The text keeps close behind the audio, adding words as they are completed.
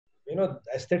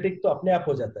aesthetic तो अपने आप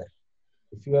हो जाता है.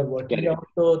 If you are working Correct. out,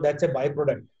 so that's a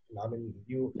byproduct. I mean,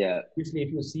 Yeah. obviously,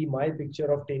 if you see my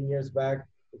picture of 10 years back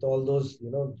with all those,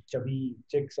 chubby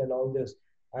chicks and all this,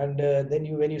 and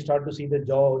then when you start to see the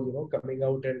jaw, coming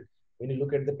out, and when you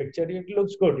look at the picture, it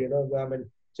looks good, I mean,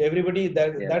 so everybody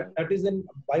Yeah. that is a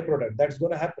byproduct. That's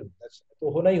going to happen. That's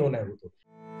तो होना ही होना है वो तो.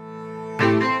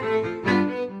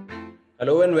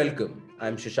 Hello and welcome.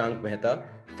 I'm Shashank Mehta,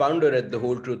 founder at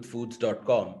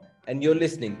thewholetruthfoods.com, and you're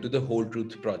listening to The Whole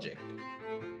Truth Project.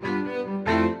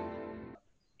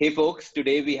 Hey folks,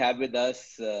 today we have with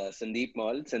us Sandeep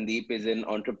Mall. Sandeep is an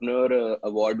entrepreneur,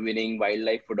 award-winning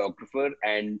wildlife photographer,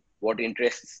 and what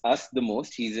interests us the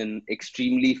most, he's an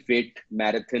extremely fit,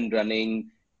 marathon running,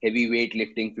 heavyweight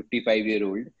lifting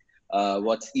 55-year-old.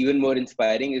 What's even more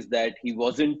inspiring is that he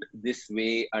wasn't this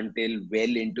way until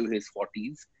well into his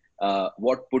 40s.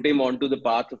 What put him onto the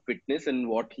path of fitness and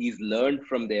what he's learned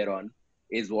from there on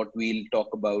is what we'll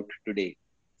talk about today.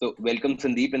 So welcome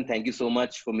Sandeep, and thank you so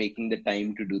much for making the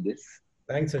time to do this.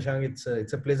 Thanks, Shashank.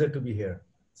 It's a pleasure to be here.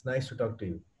 It's nice to talk to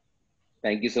you.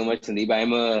 Thank you so much, Sandeep.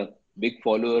 I'm a big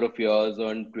follower of yours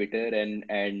on Twitter,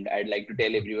 and I'd like to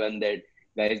tell everyone that,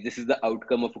 guys, this is the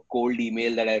outcome of a cold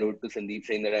email that I wrote to Sandeep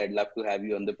saying that I'd love to have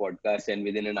you on the podcast, and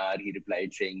within an hour he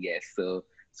replied saying yes. So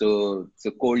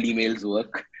cold emails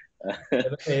work.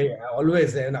 I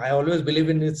always believe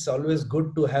in it's always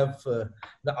good to have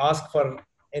the ask for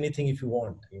anything if you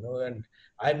want, and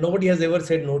nobody has ever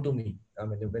said no to me. I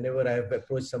mean, whenever I have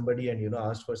approached somebody and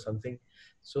asked for something,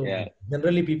 so Yeah.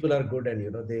 generally people are good and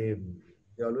they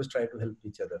always try to help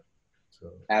each other.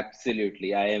 So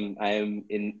absolutely, I am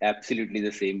in absolutely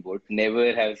the same boat.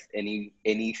 Never has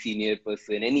any senior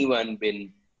person, anyone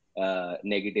been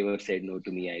negative or said no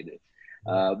to me either.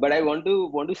 But I want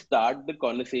to start the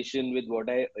conversation with what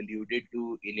I alluded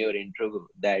to in your intro,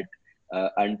 that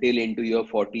until into your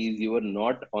 40s you were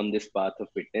not on this path of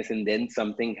fitness, and then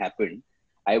something happened.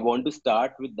 I want to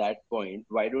start with that point.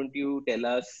 Why don't you tell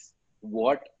us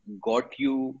what got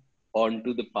you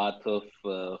onto the path of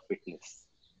fitness?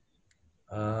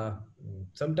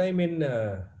 Sometime in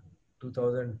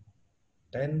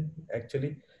 2010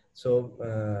 actually. So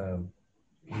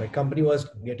my company was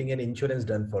getting an insurance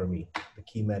done for me, the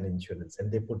Keyman insurance, and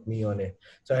they put me on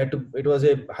so it was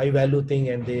a high value thing,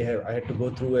 and I had to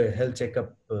go through a health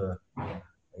checkup,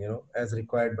 as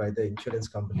required by the insurance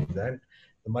companies. And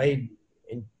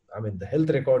the health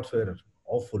records were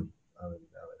awful.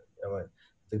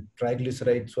 The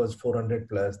triglycerides was 400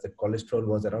 plus, the cholesterol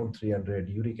was around 300,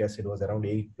 uric acid was around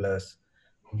 8 plus,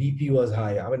 BP was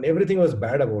high. I mean, everything was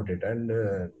bad about it. And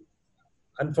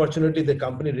unfortunately, the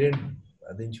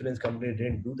insurance company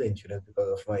didn't do the insurance because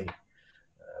of my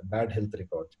bad health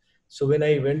records. So when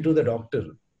I went to the doctor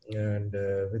and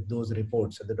with those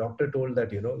reports, the doctor told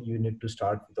that, you need to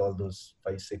start with all those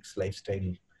 5-6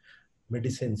 lifestyle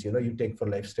medicines, you take for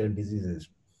lifestyle diseases.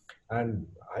 And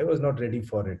I was not ready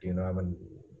for it, I mean,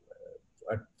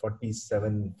 at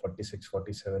 47, 46,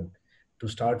 47, to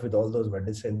start with all those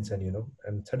medicines.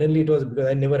 And suddenly it was because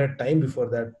I never had time before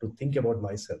that to think about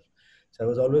myself. So I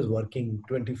was always working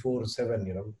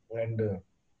 24/7, and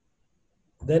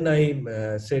then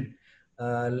I said,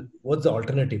 what's the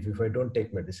alternative if I don't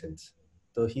take medicines?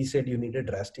 So he said, you need a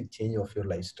drastic change of your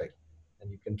lifestyle. And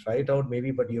you can try it out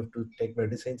maybe, but you have to take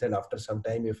medicines. And after some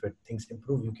time, if things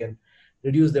improve, you can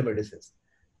reduce the medicines.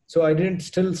 So I didn't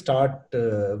still start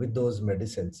with those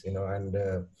medicines, and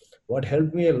what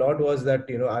helped me a lot was that,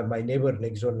 my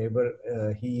next door neighbor,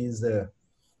 he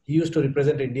used to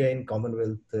represent India in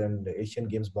Commonwealth and Asian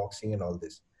Games boxing and all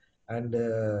this. And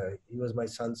he was my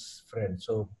son's friend.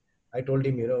 So I told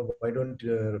him, Rajiv,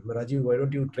 why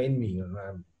don't you train me?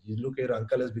 You look, your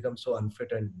uncle has become so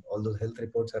unfit and all those health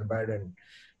reports are bad. And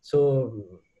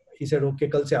so he said, okay,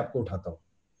 kal se aapko uthata hu.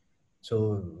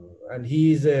 So, and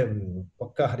he is a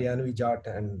Pakka Haryanvi Jat,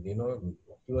 and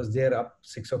he was there up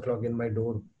 6 o'clock in my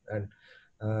door. And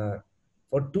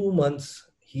for 2 months,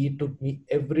 he took me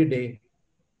every day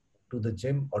to the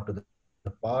gym or to the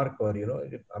park, or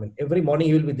every morning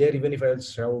he will be there. Even if I will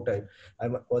shout, I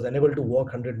was unable to walk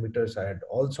 100 meters. I had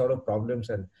all sort of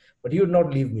problems, but he would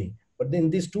not leave me. But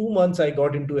in these 2 months, I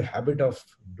got into a habit of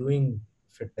doing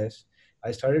fitness.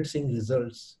 I started seeing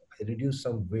results. I reduced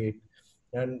some weight,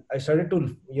 and I started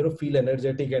to feel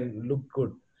energetic and look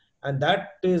good. And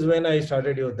that is when I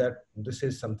started, that this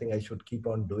is something I should keep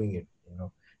on doing it.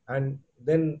 And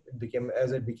then it became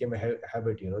a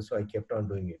habit. So I kept on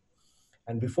doing it.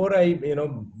 And before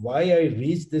why I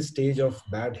reached this stage of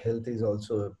bad health is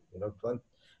also,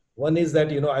 one is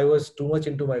that, I was too much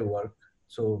into my work.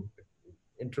 So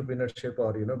entrepreneurship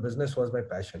or, business was my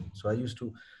passion. So I used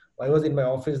to I was in my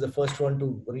office, the first one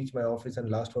to reach my office and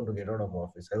last one to get out of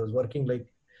office. I was working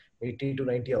like 80 to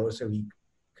 90 hours a week.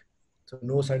 So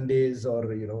no Sundays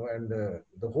or, and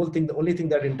the whole thing, the only thing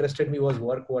that interested me was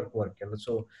work, work, work. And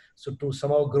so to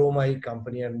somehow grow my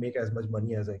company and make as much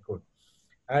money as I could.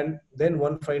 And then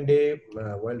one fine day,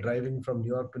 while driving from New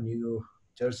York to New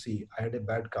Jersey, I had a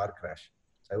bad car crash.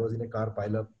 So I was in a car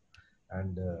pileup,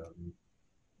 and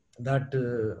that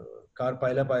car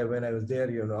pileup, when I was there,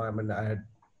 I had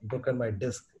broken my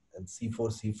disc and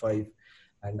C4, C5,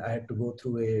 and I had to go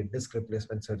through a disc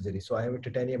replacement surgery. So I have a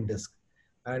titanium disc.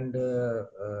 And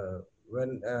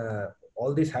when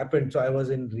all this happened, so I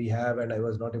was in rehab and I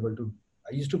was not able to.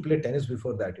 I used to play tennis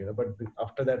before that, but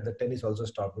after that, the tennis also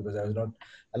stopped because I was not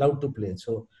allowed to play.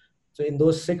 So in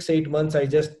those 6, 8 months, I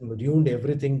just ruined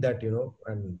everything that,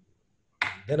 and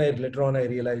then later on I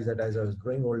realized that as I was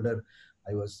growing older,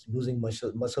 I was losing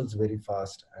muscles very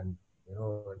fast, and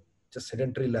just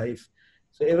sedentary life.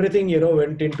 So everything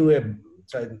went into a.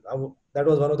 So that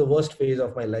was one of the worst phase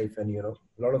of my life, and a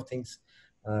lot of things,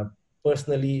 uh,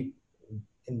 personally,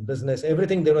 in business,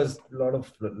 everything, there was a lot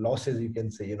of losses, you can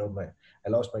say. I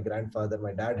lost my grandfather.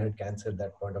 My dad had cancer at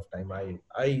that point of time.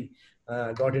 I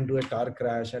got into a car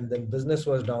crash, and then business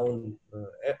was down.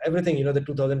 Everything, the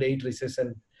 2008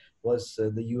 recession was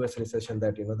the US recession,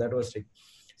 that was it.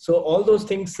 So all those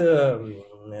things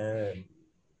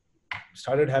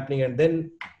started happening. And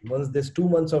then once this 2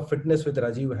 months of fitness with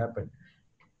Rajiv happened,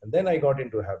 and then I got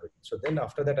into habit. So then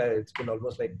after that, it's been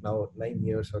almost like now 9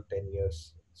 years or 10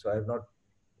 years. So I've not,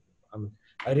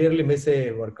 I rarely miss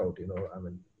a workout,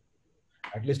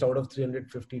 at least out of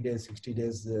 350 days, 60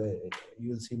 days,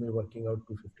 you'll see me working out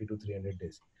 250 to 300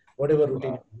 days. Whatever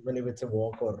routine, Wow. even if it's a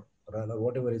walk or run or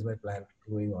whatever is my plan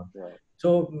going on. Wow.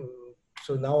 So,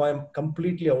 so now I'm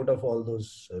completely out of all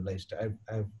those lifestyle.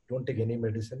 I don't take any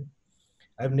medicine.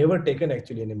 I've never taken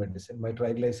actually any medicine. My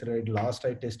triglyceride last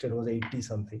I tested was 80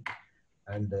 something,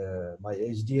 and my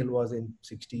HDL was in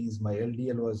 60s. My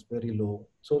LDL was very low.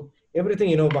 So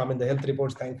everything, the health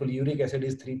reports, thankfully, uric acid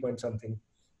is 3 point something,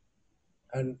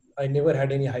 and I never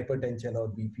had any hypertension or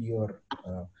BP or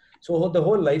so the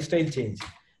whole lifestyle changed.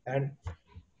 And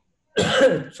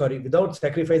sorry, without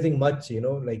sacrificing much,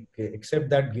 like except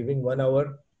that giving 1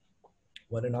 hour,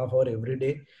 1.5 hour every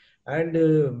day.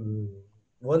 And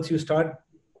once you start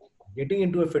getting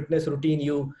into a fitness routine,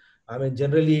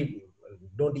 generally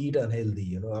don't eat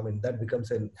unhealthy, that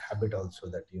becomes a habit also,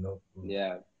 that,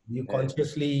 Yeah. you Yeah.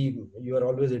 consciously, you are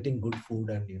always eating good food,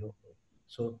 and,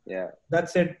 so Yeah.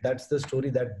 that's it. That's the story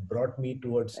that brought me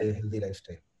towards a healthy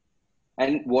lifestyle.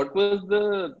 And what was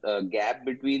the gap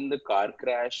between the car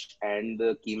crash and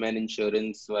the Keyman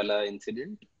insurance wala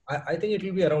incident? I think it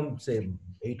will be around, say,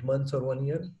 8 months or 1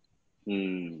 year. So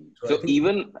I So think,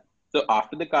 even so,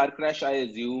 after the car crash, I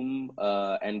assume,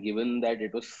 and given that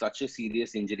it was such a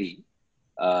serious injury,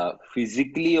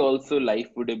 physically also life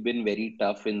would have been very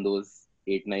tough in those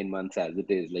 8, 9 months as it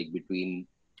is, like between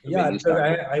when yeah, you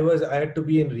because started. I had to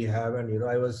be in rehab, and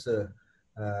I was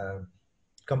uh,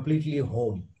 completely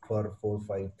home for 4,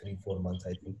 5, 3, 4 months,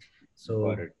 I think. Got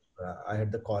So it. I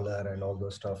had the collar and all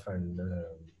those stuff, and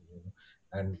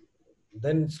and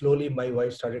then slowly my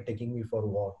wife started taking me for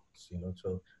walks.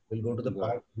 So we'll go to the Got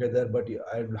park it. together, but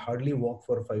I'd hardly walk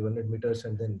for 500 meters,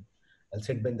 and then I'll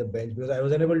sit by the bench because I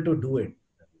was unable to do it,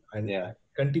 and I Yeah. had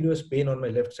continuous pain on my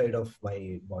left side of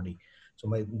my body. So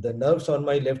the nerves on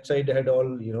my left side had all,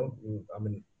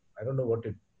 I don't know what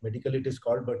it medically it is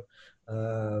called, but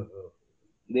uh,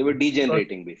 They were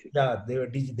degenerating basically. yeah,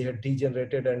 they had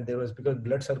degenerated, and there was, because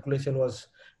blood circulation was,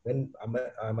 when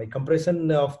my compression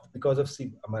of, because of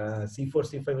C4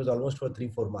 C5 was almost for 3,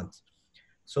 4 months.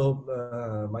 So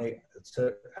my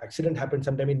accident happened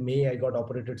sometime in May. I got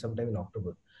operated sometime in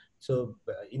October. So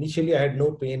initially I had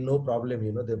no pain, no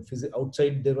problem.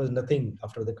 Outside there was nothing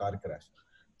after the car crash.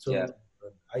 Yeah. So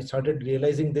I started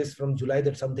realizing this from July,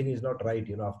 that something is not right.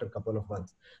 After a couple of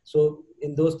months. So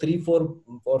in those 3, 4,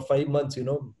 or 5 months, a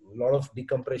lot of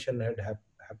decompression had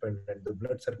happened, and the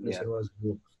blood Yeah. circulation was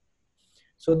low.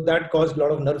 So that caused a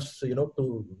lot of nerves,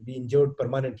 to be injured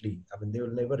permanently. They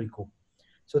will never recoup.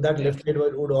 So that Yeah. left side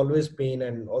would always pain,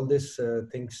 and all these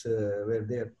things were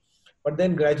there. But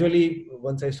then gradually,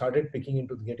 once I started getting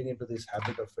into this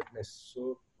habit of fitness,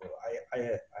 so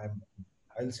I'm,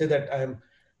 I'll say that I'm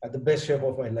at the best shape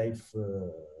of my life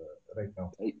right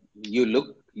now. You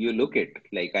look it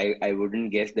like I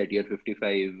wouldn't guess that you're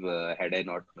 55 had I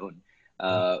not known.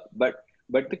 Thank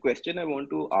But the question I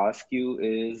want to ask you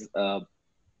is,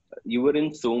 you were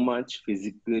in so much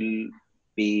physical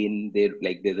pain there,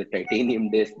 like there's a titanium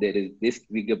disc, there is this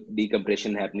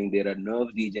decompression happening, there are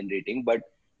nerves degenerating, but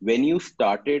when you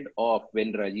started off,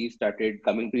 when Rajiv started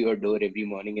coming to your door every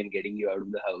morning and getting you out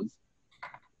of the house,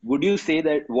 would you say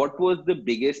that what was the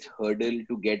biggest hurdle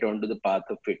to get onto the path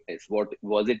of fitness? What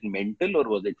was it, mental or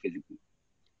was it physical?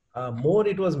 More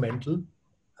it was mental.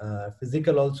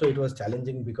 Physical also it was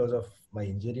challenging because of my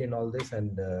injury and all this,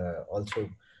 and also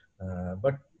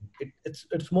but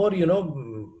it's more,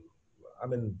 I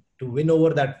mean, to win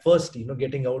over that first,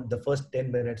 getting out the first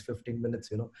 10 minutes, 15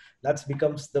 minutes, that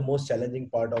becomes the most challenging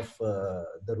part of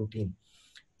the routine.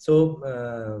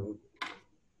 So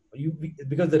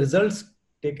because the results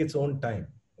take its own time,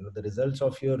 the results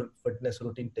of your fitness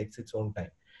routine takes its own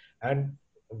time. And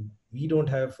we don't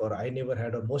have, or I never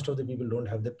had, or most of the people don't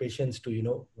have the patience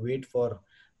to wait for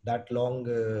that long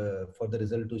for the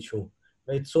result to show.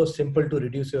 It's so simple to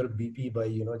reduce your BP by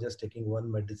just taking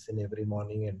one medicine every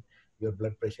morning and your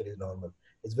blood pressure is normal.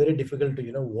 It's very difficult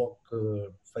to walk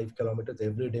 5 kilometers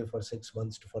every day for 6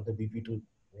 months for the BP to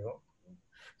you know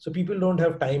so people don't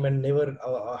have time and never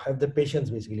have the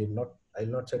patience, basically. Not, I'll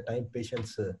not say time,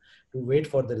 patience, to wait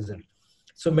for the result.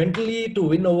 So mentally, to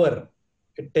win over,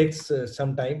 it takes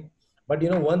some time. But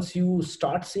once you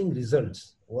start seeing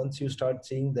results, once you start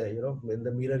seeing the in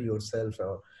the mirror yourself,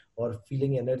 or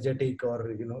feeling energetic,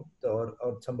 or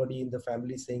or somebody in the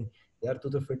family saying, यार तू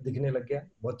तो fit दिखने लग गया,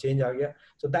 बहुत change आ गया.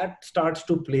 So that starts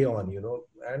to play on,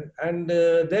 and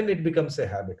then it becomes a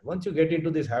habit. Once you get into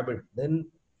this habit, then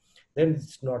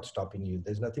it's not stopping you.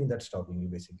 There's nothing that's stopping you,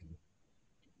 basically.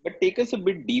 But take us a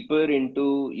bit deeper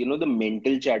into, the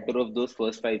mental chatter of those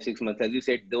first 5, 6 months. As you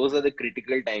said, those are the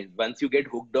critical times. Once you get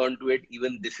hooked onto it,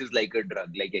 even this is like a drug.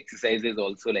 Like exercise is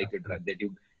also like a drug that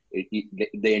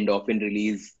the endorphin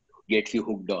release gets you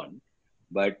hooked on.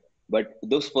 But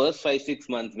those first 5, 6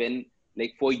 months, when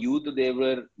like for you, there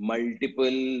were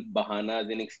multiple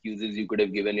bahanas and excuses you could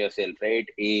have given yourself, right?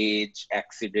 Age,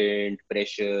 accident,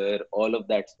 pressure, all of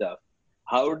that stuff.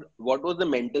 What was the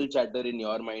mental chatter in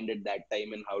your mind at that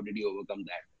time, and how did you overcome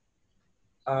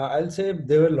that? I'll say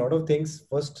there were a lot of things.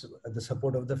 First, the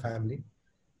support of the family.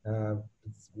 Uh,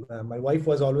 my wife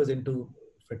was always into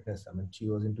fitness. I mean, she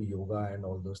was into yoga and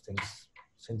all those things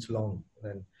since long.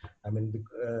 And I mean,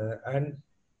 and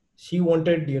she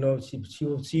wanted,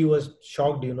 she was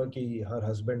shocked, ki her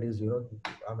husband is,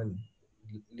 I mean,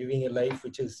 living a life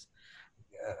which is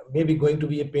maybe going to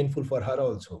be a painful for her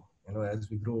also, as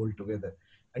we grow old together.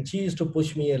 And she used to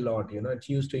push me a lot, and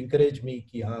she used to encourage me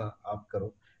ki ha aap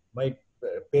karo. My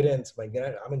parents, I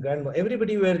mean grandma,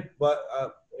 everybody were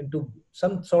into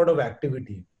some sort of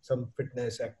activity, some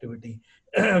fitness activity,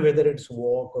 whether it's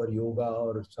walk or yoga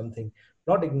or something.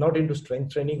 Not into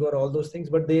strength training or all those things,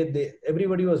 but they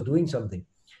everybody was doing something.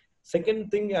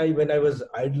 Second thing, when I was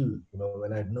idle,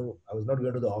 when I know I was not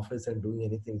going to the office and doing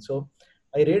anything, so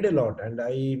I read a lot, and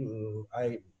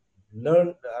I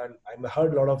learned, and I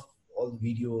heard a lot of all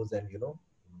videos and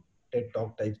TED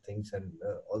talk type things, and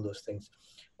all those things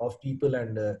of people.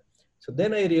 And so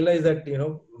then I realized that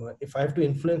if I have to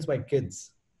influence my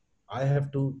kids, I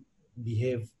have to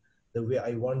behave the way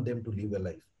I want them to live a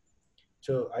life.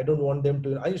 So I don't want them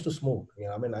to. I used to smoke.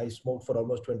 I mean, I smoked for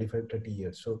almost 25, 30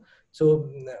 years. So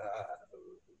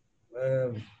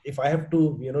if I have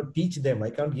to, teach them,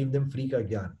 I can't give them free ka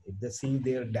gyan. If they see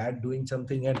their dad doing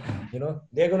something, and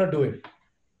they're gonna do it.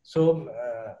 So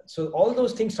all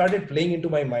those things started playing into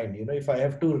my mind. If I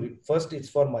have to, first it's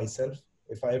for myself.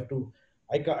 If I have to,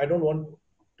 I don't want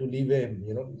to live a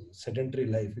sedentary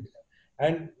life.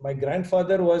 And my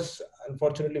grandfather was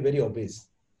unfortunately very obese.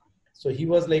 So he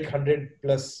was like 100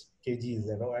 plus kgs,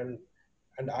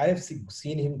 and I have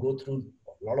seen him go through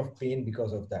a lot of pain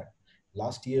because of that.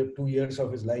 Last year, 2 years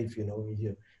of his life,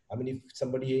 I mean,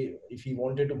 if he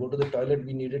wanted to go to the toilet,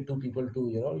 we needed two people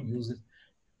to, use it,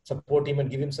 support him and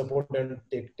give him support and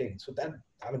take. So that,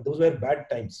 I mean, those were bad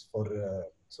times for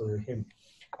him.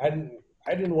 And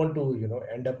I didn't want to,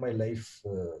 end up my life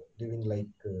living like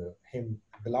him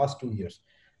the last 2 years.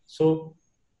 So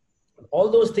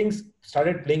all those things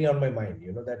started playing on my mind,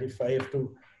 that if I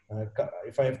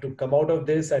have to come out of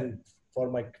this, and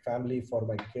for my family, for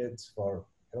my kids, for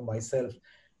myself,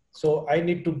 so I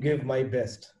need to give my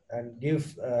best and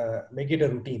make it a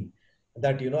routine,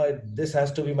 that this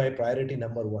has to be my priority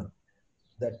number one.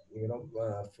 That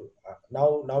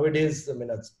nowadays, I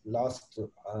mean, it's last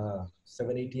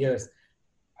 7, 8 years,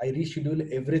 I reschedule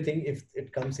everything if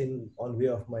it comes in on way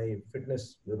of my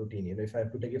fitness routine. If I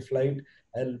have to take a flight,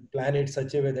 I'll plan it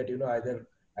such a way that either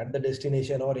at the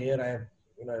destination or here I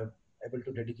am able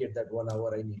to dedicate that 1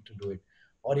 hour I need to do it.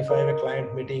 Or if I have a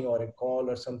client meeting or a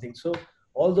call or something, so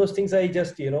all those things I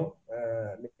just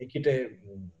make it a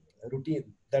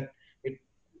routine, that it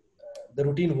the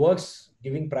routine works,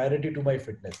 giving priority to my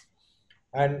fitness.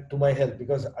 and to my health,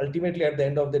 because ultimately at the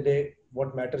end of the day,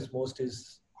 what matters most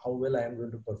is how well I am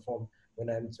going to perform when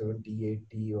I'm 70,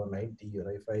 80 or 90,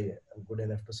 or if I am good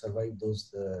enough to survive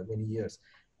those many years.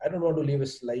 I don't want to live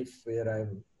a life where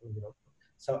I'm,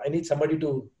 so I need somebody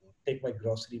to take my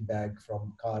grocery bag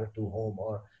from car to home,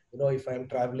 or, if I'm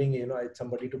traveling, I need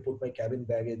somebody to put my cabin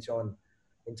baggage on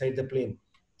inside the plane.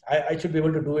 I should be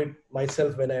able to do it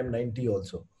myself when I'm 90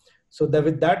 also. So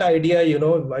with that idea,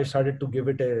 I started to give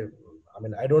it a, I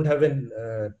mean, I don't have an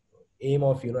aim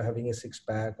of, having a six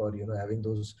pack, or, having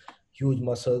those huge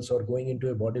muscles, or going into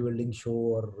a bodybuilding show,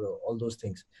 or all those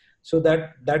things. So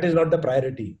that is not the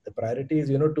priority. The priority is,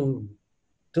 to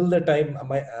till the time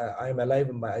I'm alive,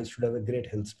 I should have a great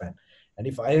health span. And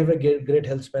if I have a great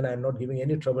health span, I'm not giving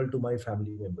any trouble to my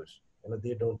family members.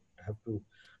 They don't have to,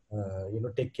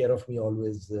 take care of me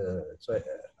always. So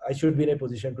I should be in a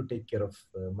position to take care of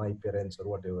my parents or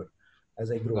whatever as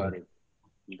I grow Got old. it.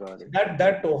 Got it.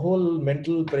 That whole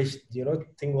mental pressure,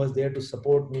 thing was there to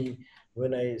support me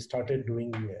when I started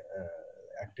doing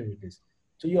activities.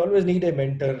 So you always need a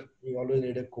mentor, you always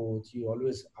need a coach, you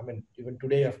always, I mean, even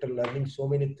today, after learning so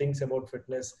many things about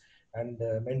fitness and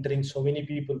mentoring so many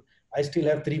people, I still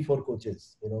have 3 4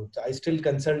 coaches. So I still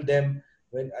consult them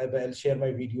when I'll share my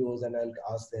videos, and I'll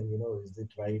ask them, is it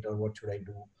right, or what should I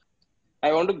do.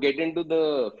 I want to get into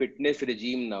the fitness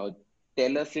regime now.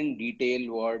 Tell us in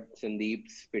detail what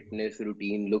Sandeep's fitness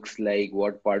routine looks like,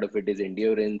 what part of it is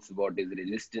endurance, what is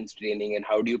resistance training, and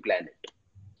how do you plan it?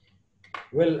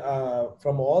 Well,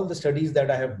 from all the studies that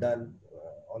I have done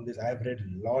on this, I have read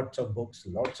lots of books,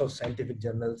 lots of scientific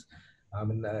journals. I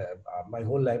mean, my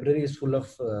whole library is full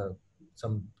of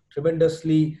some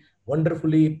tremendously,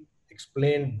 wonderfully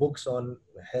explained books on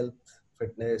health,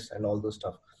 fitness, and all those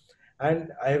stuff.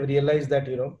 And I have realized that,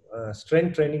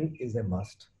 strength training is a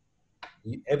must.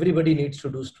 Everybody needs to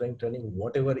do strength training,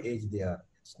 whatever age they are.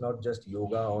 It's not just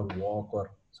yoga or walk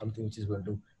or something which is going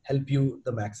to help you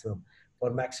the maximum. For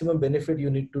maximum benefit,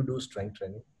 you need to do strength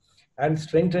training. And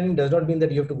strength training does not mean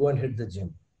that you have to go and hit the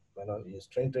gym.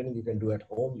 Strength training you can do at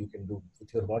home, you can do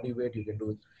with your body weight, you can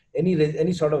do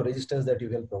any sort of resistance that you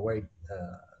can provide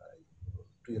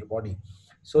to your body.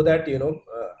 So that,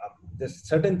 there's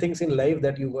certain things in life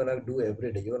that you're gonna do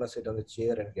every day. You're gonna sit on a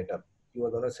chair and get up, you are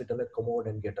gonna sit on a commode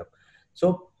and get up.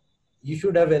 So you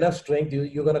should have enough strength.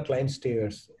 You're gonna climb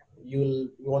stairs, you'd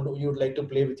like to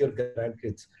play with your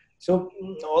grandkids. So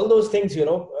all those things,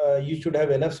 you should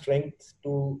have enough strength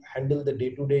to handle the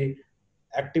day-to-day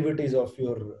activities of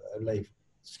your life.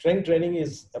 Strength training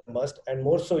is a must, and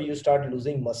more so you start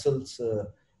losing muscles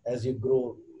as you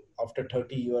grow. After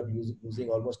 30, you are losing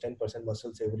almost 10%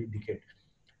 muscles every decade.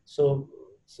 So,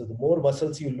 so the more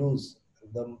muscles you lose,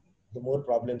 the more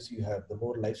problems you have, the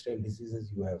more lifestyle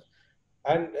diseases you have.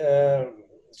 And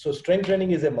so strength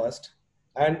training is a must.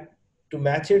 And to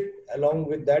match it along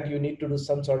with that, you need to do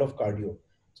some sort of cardio.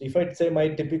 So if I say my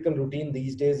typical routine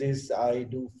these days is I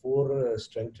do 4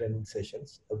 strength training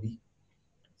sessions a week.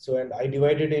 So, and I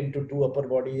divided into 2 upper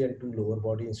body and 2 lower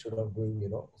body, instead of doing,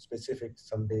 specific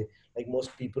someday, like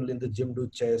most people in the gym do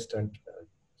chest and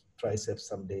triceps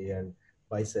someday, and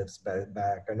biceps,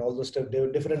 back, and all those stuff. They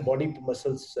have different body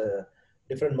muscles,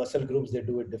 different muscle groups. They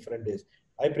do it different days.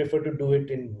 I prefer to do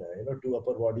it in 2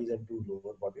 upper bodies and 2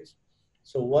 lower bodies.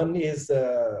 So one is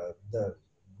the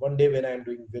one day when I am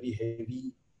doing very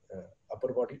heavy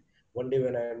upper body. One day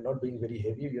when I am not doing very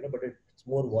heavy, but it's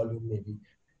more volume, maybe,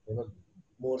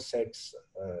 more sets,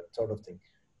 sort of thing.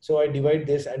 So I divide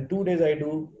this, and 2 days I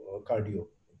do cardio.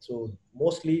 So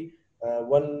mostly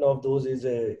one of those is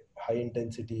a high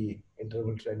intensity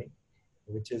interval training,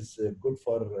 which is good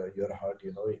for your heart.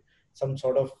 Some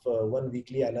sort of one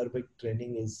weekly anaerobic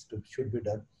training should be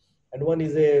done, and one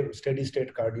is a steady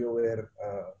state cardio where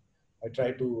I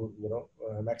try to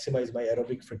maximize my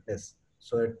aerobic fitness.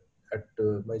 So at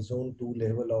my zone 2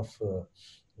 level of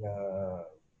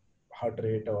heart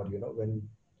rate, or when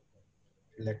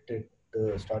lactate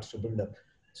starts to build up.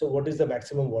 So what is the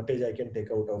maximum wattage I can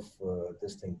take out of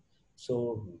this thing?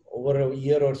 So over a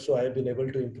year or so, I have been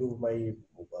able to improve my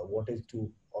wattage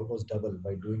to almost double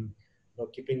by doing,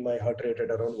 keeping my heart rate at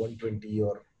around 120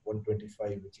 or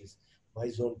 125, which is my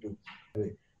zone 2.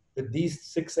 With these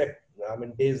 6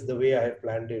 days, the way I have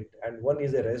planned it, and one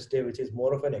is a rest day, which is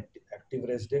more of an active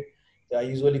rest day. So I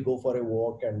usually go for a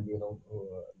walk, and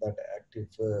that active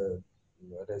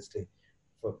rest day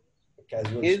for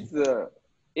casual Is uh,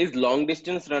 is long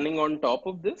distance running on top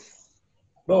of this?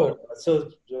 Or No,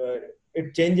 so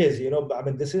it changes. I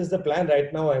mean, this is the plan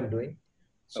right now I'm doing. okay.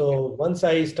 So once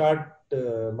I start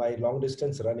my long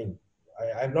distance running,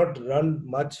 I've not run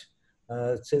much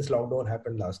since lockdown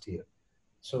happened last year.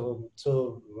 So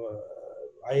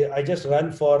I just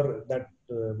run for that,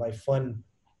 my fun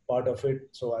part of it.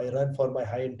 So I run for my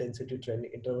high intensity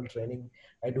training, interval training.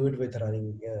 I do it with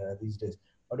running these days.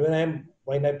 But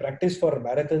when I practice for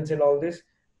marathons and all this,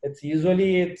 it's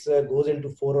usually goes into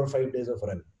 4 or 5 days of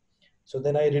run. So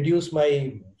then I reduce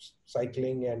my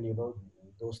cycling and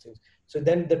those things. So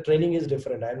then the training is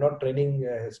different. I'm not training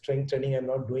strength training. I'm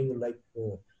not doing like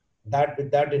that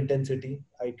with that intensity.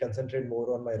 I concentrate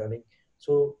more on my running.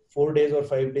 So 4 days or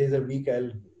 5 days a week,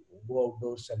 I'll go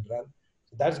outdoors and run.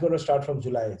 So that's going to start from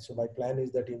July. So my plan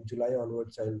is that in July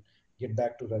onwards, I'll get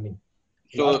back to running.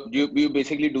 Last So you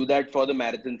basically do that for the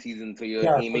marathon season. So you're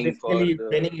Yeah, so aiming for basically the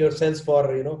training yourselves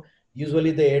for,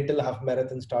 usually the Airtel half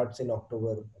marathon starts in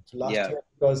October. So last yeah. year,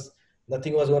 because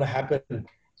nothing was going to happen,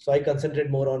 so I concentrate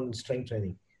more on strength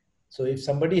training. So if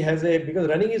somebody has because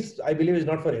running is, I believe, is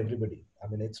not for everybody. I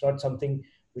mean, it's not something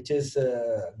which is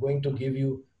going to give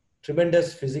you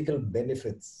tremendous physical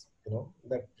benefits,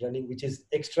 that running, which is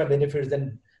extra benefits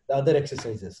than the other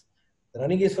exercises.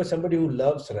 Running is for somebody who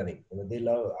loves running. They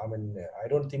love, I mean, I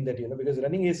don't think that, because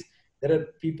running is, there are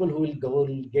people who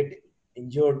will get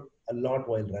injured a lot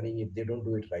while running if they don't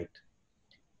do it right.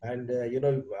 And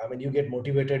I mean, you get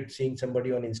motivated seeing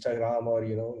somebody on Instagram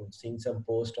or seeing some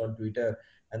post on Twitter,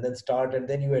 and then start, and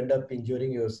then you end up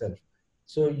injuring yourself.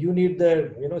 So you need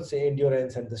the say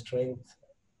endurance and the strength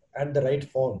and the right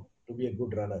form to be a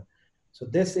good runner. So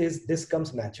this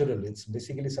comes natural. It's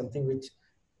basically something which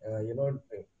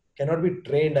cannot be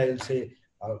trained, I will say.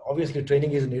 Obviously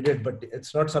training is needed, but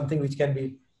it's not something which can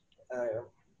be uh,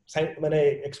 when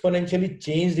I exponentially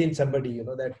changed in somebody,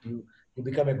 that you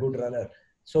become a good runner.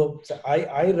 So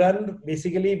I run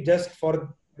basically just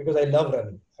for, because I love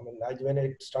running. I mean, when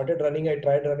I started running, I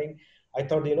tried running. I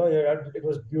thought, it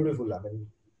was beautiful. I mean,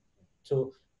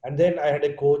 so, and then I had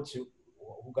a coach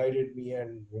who guided me,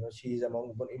 and she is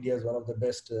among India's one of the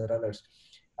best runners.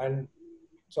 And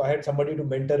so I had somebody to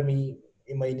mentor me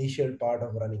in my initial part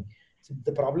of running. So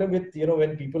the problem with,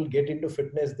 when people get into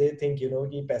fitness, they think,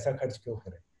 कि पैसा खर्च क्यों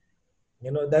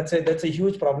करें? That's a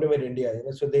huge problem in India.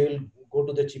 So they will go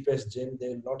to the cheapest gym. They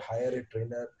will not hire a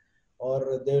trainer,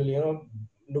 or they will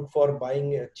look for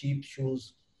buying cheap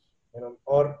shoes,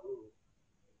 or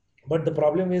but the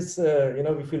problem is,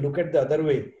 if you look at the other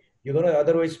way, you're going to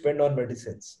otherwise spend on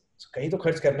medicines. So कहीं तो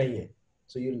खर्च करना ही है.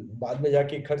 So you बाद में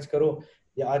जाके खर्च करो,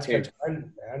 या आज खर्च, It's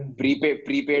and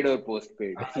prepaid or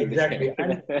postpaid. You exactly.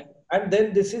 decide. And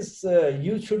then this is,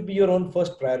 you should be your own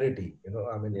first priority.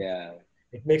 I mean, Yeah.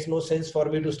 it makes no sense for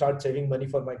me to start saving money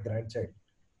for my grandchild.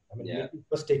 I mean, Yeah. let me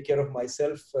first take care of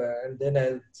myself, and then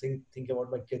I'll think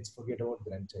about my kids. Forget about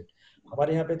grandchild.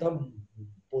 हमारे यहाँ पे तो हम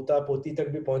पोता पोती तक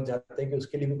भी पहुंच जाते हैं कि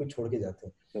उसके लिए भी कुछ छोड़ के जाते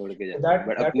हैं. छोड़ के So जाते हैं,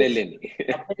 but that अपने is लिए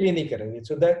नहीं. अपने लिए नहीं करेंगे.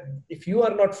 So that if you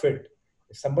are not fit,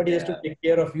 if somebody has to Yeah. take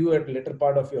care of you at later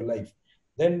part of your life,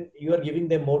 then you are giving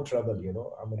them more trouble.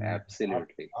 I mean,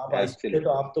 Absolutely. आप ICU में तो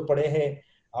Absolutely. आप तो पड़े हैं,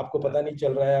 आपको पता नहीं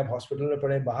चल रहा है, आप हॉस्पिटल में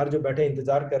पड़े हैं, बाहर जो बैठे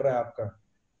इंतजार कर रहा है आपका,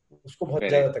 उसको बहुत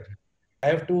ज्यादा Correct. तकलीफ. I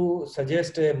have to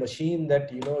suggest a machine that,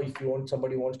 if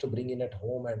somebody wants to bring in at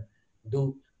home and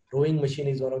do. Rowing machine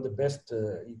is one of the best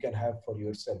you can have for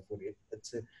yourself.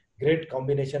 It's a great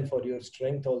combination for your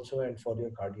strength also and for your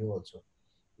cardio also.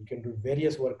 You can do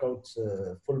various workouts,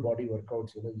 full body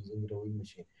workouts, using the rowing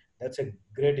machine. That's a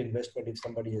great investment if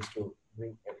somebody has to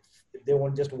bring, if they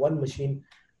want just one machine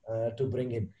to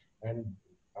bring in. And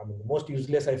I mean, the most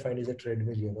useless I find is a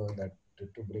treadmill, that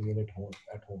to bring in at home.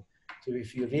 So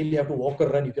if you really have to walk or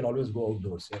run, you can always go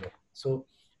outdoors, So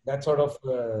that sort of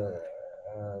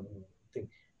thing.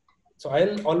 So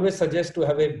I'll always suggest to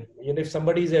have if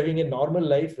somebody is having a normal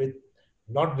life with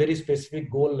not very specific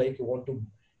goal, like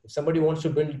if somebody wants to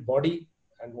build body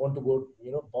and want to go,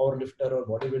 power lifter or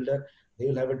bodybuilder, they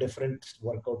will have a different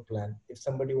workout plan. If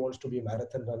somebody wants to be a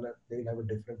marathon runner, they will have a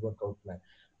different workout plan.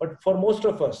 But for most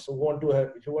of us who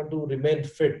if you want to remain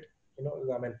fit,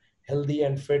 I mean, healthy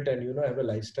and fit, and, have a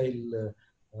lifestyle,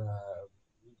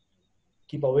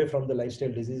 keep away from the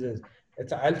lifestyle diseases,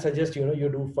 I'll suggest, you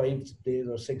do 5 days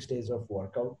or 6 days of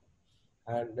workout.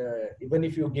 And even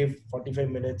if you give 45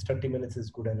 minutes, 30 minutes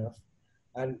is good enough.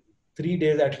 And 3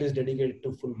 days at least dedicated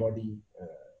to full body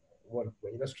work,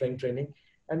 strength training,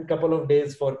 and couple of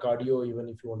days for cardio, even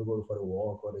if you want to go for a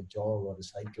walk or a jog or a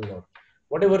cycle or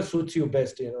whatever suits you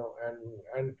best,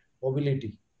 and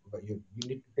mobility. But you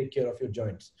need to take care of your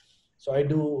joints. So I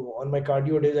do, on my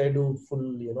cardio days, I do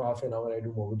full, half an hour, I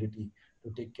do mobility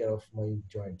to take care of my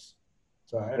joints.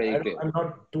 So Very good. I'm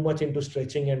not too much into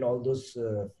stretching and all those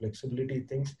flexibility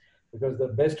things, because the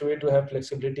best way to have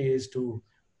flexibility is to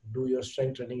do your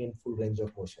strength training in full range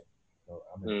of motion.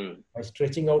 I mean, by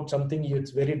stretching out something,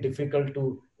 it's very difficult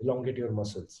to elongate your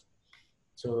muscles.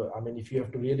 So, I mean, if you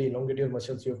have to really elongate your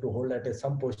muscles, you have to hold at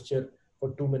some posture for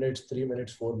 2 minutes, 3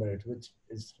 minutes, 4 minutes, which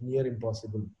is near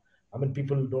impossible. I mean,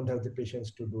 people don't have the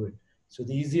patience to do it. So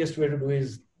the easiest way to do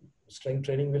is strength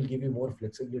training will give you more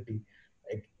flexibility.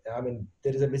 I mean,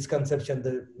 there is a misconception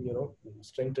that,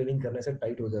 strength training करने से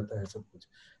tight हो जाता है सब कुछ.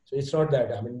 So it's not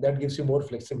that. I mean, that gives you more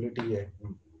flexibility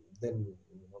than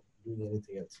doing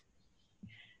anything else.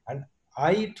 And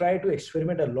I try to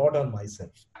experiment a lot on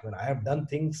myself. I mean, I have done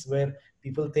things where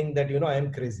people think that I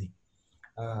am crazy.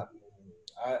 Uh,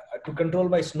 to control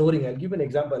my snoring, I'll give an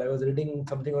example. I was reading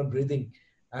something on breathing,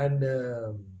 and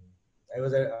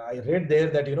I read there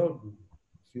that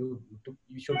you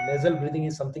should nasal breathing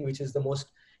is something which is the most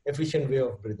efficient way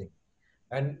of breathing.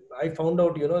 And I found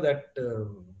out that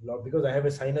because I have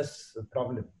a sinus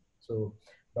problem, so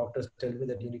doctors tell me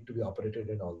that you need to be operated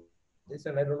and all this,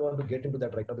 and I don't want to get into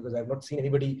that right now because I have not seen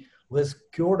anybody who has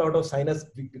cured out of sinus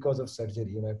because of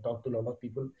surgery. I've talked to a lot of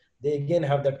people, they again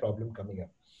have that problem coming up.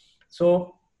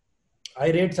 So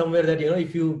I read somewhere that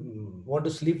if you want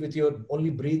to sleep with your only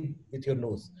breathe with your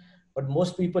nose, but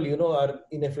most people are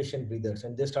inefficient breathers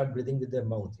and they start breathing with their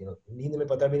mouth. नींद में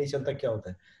पता भी नहीं चलता क्या होता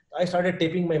है. I started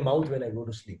taping my mouth when I go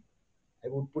to sleep. I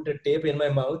would put a tape in my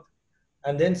mouth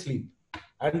and then sleep,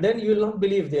 and then you will not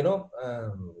believe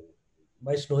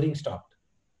my snoring stopped,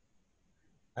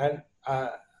 and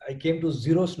I came to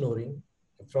zero snoring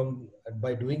from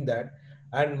by doing that.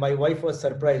 And my wife was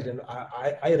surprised, and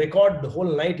I record the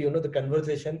whole night, the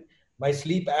conversation. My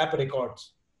sleep app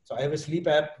records. So I have a sleep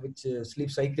app, which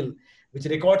sleep cycle, which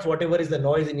records whatever is the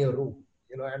noise in your room,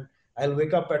 and I'll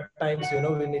wake up at times,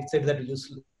 when it said that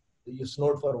you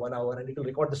snored for 1 hour, and it will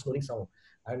record the snoring sound.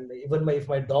 And even if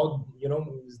my dog,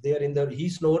 is there he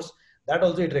snores, that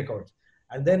also it records.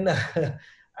 And then,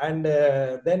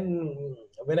 then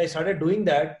when I started doing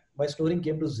that, my snoring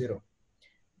came to zero.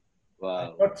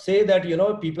 Wow. I not say that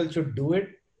people should do it.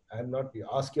 I'm not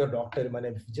ask your doctor, man.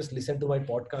 If you just listen to my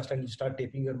podcast and you start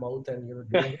taping your mouth and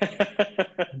doing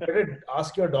it, better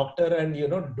ask your doctor and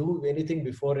do anything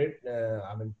before it.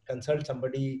 I mean, consult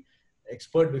somebody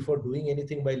expert before doing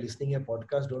anything by listening a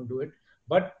podcast. Don't do it.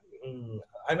 But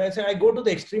I mean, I go to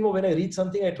the extreme of when I read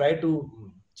something, I try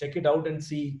to check it out and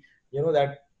see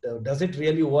that does it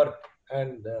really work,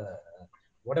 and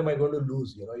what am I going to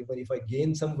lose? Even if I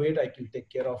gain some weight, I can take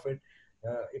care of it.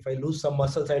 If I lose some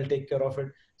muscles, I'll take care of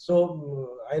it.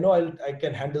 So I know I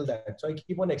can handle that. So I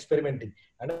keep on experimenting,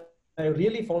 and I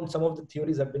really found some of the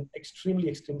theories have been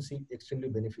extremely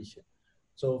beneficial.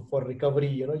 So for recovery,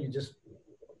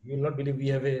 you'll not believe we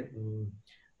have a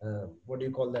what do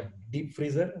you call that, deep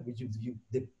freezer, which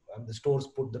the stores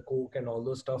put the Coke and all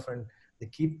those stuff, and they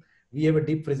keep. We have a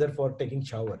deep freezer for taking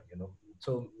shower.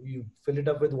 So you fill it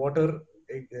up with water.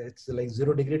 It's like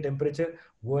 0 degree temperature.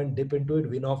 Go and dip into it,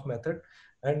 win-off method,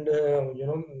 and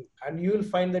and you will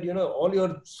find that all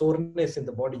your soreness in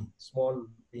the body, small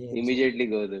pains, immediately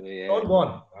goes away. Yeah. All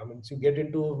gone. I mean, so you get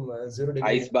into 0 degree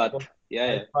ice bath.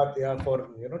 Ice bath, for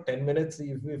 10 minutes.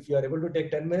 If you are able to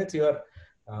take 10 minutes, you are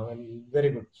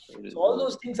very good. So all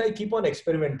those things I keep on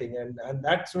experimenting, and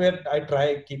that's where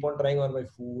I keep on trying on my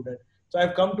food, and so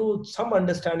I've come to some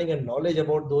understanding and knowledge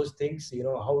about those things.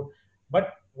 How,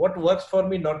 but what works for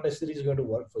me not necessarily is going to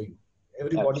work for you.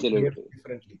 Everybody behaves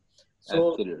differently.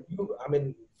 So I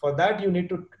mean, for that you need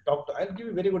to talk to. I'll give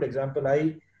you a very good example.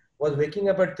 I was waking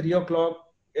up at 3 o'clock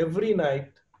every night.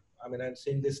 I mean, I'm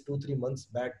saying this 2-3 months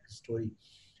back story,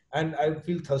 and I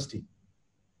feel thirsty.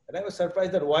 And I was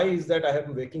surprised that why is that I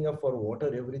am waking up for water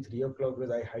every 3 o'clock,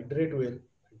 because I hydrate well,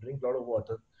 I drink a lot of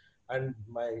water, and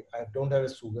I don't have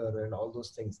a sugar and all those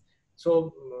things.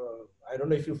 So I don't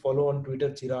know if you follow on Twitter.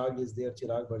 Chirag is there,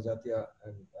 Chirag Barjatia,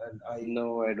 and I.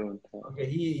 No, I don't. Okay,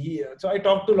 he. So I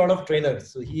talked to a lot of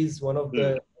trainers. So he's one of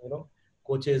the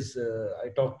coaches I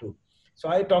talked to. So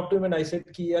I talked to him and I said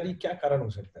कि यार ये क्या कारण हो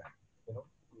सकता है,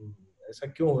 ऐसा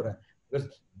क्यों हो रहा है?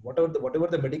 Because whatever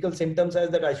the medical symptoms as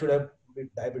that I should have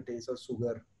diabetes or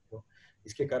sugar,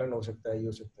 इसके कारण हो सकता है, ये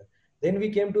हो सकता है. Then we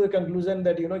came to a conclusion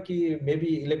that कि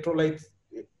maybe electrolytes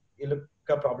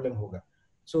का problem होगा.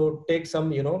 So take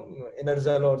some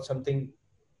Enerzal or something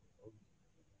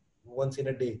once in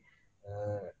a day,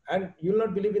 and you'll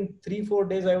not believe in 3-4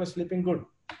 days I was sleeping good.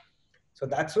 So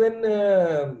that's when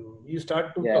you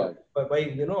start to talk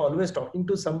by always talking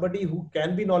to somebody who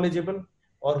can be knowledgeable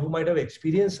or who might have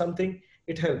experienced something.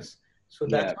 It helps. So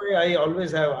that's why I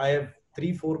always have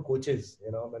 3-4 coaches.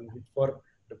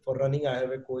 For running I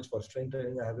have a coach. For strength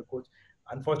training I have a coach.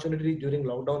 Unfortunately, during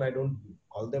lockdown I don't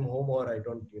call them home, or I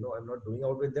don't I'm not going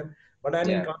out with them. But I'm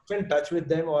in constant touch with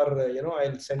them, or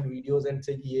I'll send videos and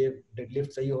say ये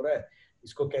deadlift सही हो रहा है,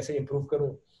 इसको कैसे improve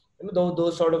करूँ.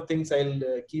 those sort of things I'll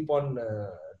keep on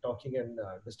talking and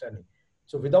understanding.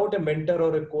 So without a mentor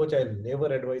or a coach, I'll never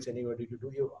advise anybody to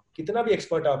do. You kitna bhi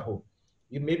expert aap ho,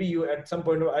 maybe you at some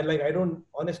point I don't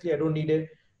honestly, I don't need a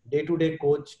day-to-day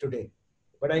coach today,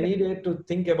 but I need to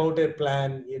think about a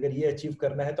plan. अगर ये achieve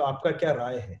करना है तो आपका क्या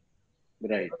राय है?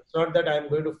 Right. It's not that I'm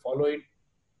going to follow it,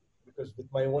 because with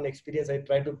my own experience I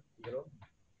try to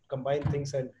combine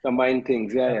things and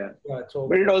yeah, so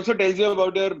But it also tells you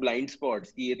about your blind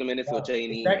spots कि ये तो मैंने सोचा ही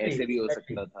नहीं, exactly, ऐसे भी हो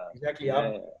exactly, सकता था. exactly.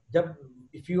 जब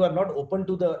if you are not open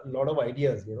to the lot of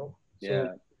ideas, so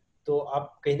तो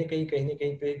आप कहीं ना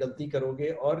कहीं पे गलती करोगे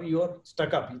और you are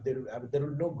stuck up. There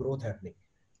will no growth happening.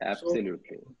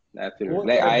 Absolutely, absolutely. Coach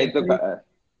Like or a I mentor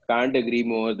can't agree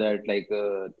more that like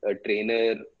a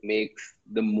trainer makes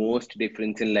the most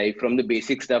difference in life, from the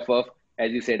basic stuff of,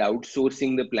 as you said,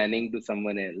 outsourcing the planning to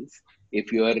someone else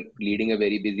if you are leading a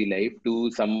very busy life,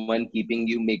 to someone keeping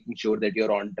you, making sure that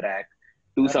you're on track,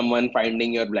 to someone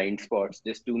finding your blind spots.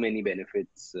 Just too many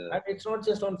benefits. And it's not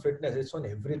just on fitness, it's on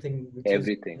everything,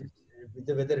 Everything.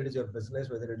 Whether it is your business,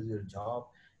 whether it is your job.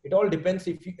 It all depends.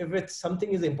 If it's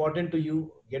something is important to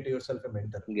you, get yourself a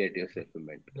mentor. Get yourself a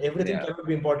mentor. Everything cannot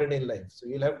be important in life. So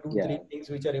you'll have 2-3 things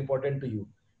which are important to you.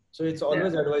 So it's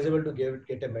always advisable to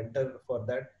get a mentor for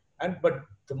that. But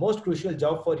the most crucial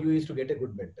job for you is to get a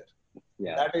good mentor.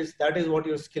 That is what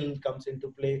your skill comes into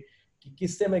play. कि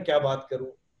किससे मैं क्या बात करूं,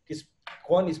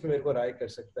 कौन इसमें मेरे को राय कर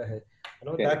सकता है,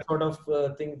 that sort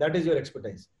of thing. That is your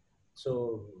expertise.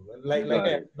 So like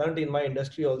I learned in my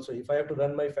industry also, if I have to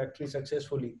run my factory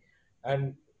successfully,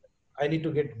 and I need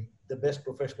to get the best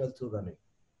professionals to run it,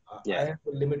 I have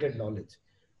limited knowledge.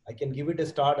 I can give it a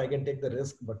start, I can take the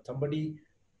risk, but somebody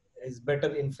is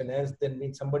better in finance than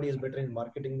me, somebody is better in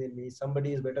marketing than me,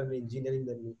 somebody is better in engineering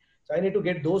than me. So I need to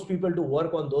get those people to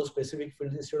work on those specific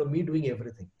fields instead of me doing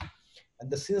everything.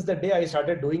 And since the day I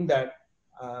started doing that,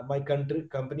 my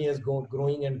company has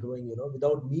growing and growing,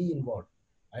 without me involved.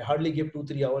 I hardly give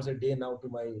 2-3 hours a day now to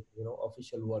my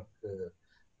official work,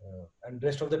 and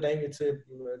rest of the time it's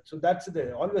so that's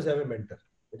always have a mentor.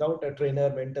 Without a trainer,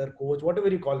 mentor, coach, whatever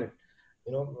you call it,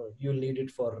 you'll need it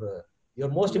for your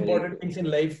most important things in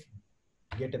life.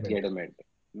 Get a mentor.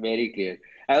 Very clear.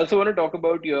 I also want to talk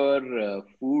about your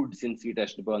food, since we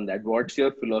touched upon that. What's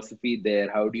your philosophy there?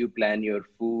 How do you plan your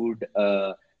food?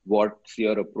 What's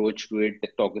your approach to it?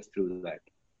 Talk us through that.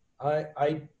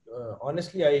 I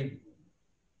honestly,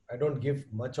 I don't give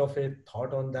much of a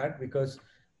thought on that, because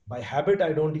by habit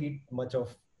I don't eat much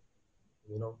of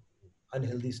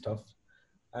unhealthy stuff.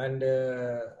 And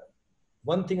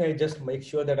one thing, I just make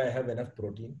sure that I have enough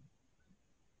protein.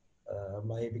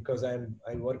 Because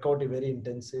I work out very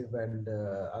intensive, and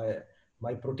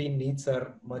my protein needs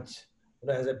are much,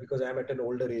 because I'm at an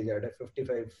older age, at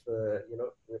 55,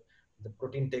 the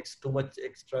protein takes too much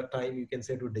extra time, you can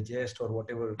say, to digest, or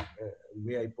whatever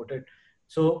way I put it.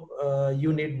 So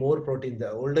you need more protein.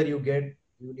 The older you get,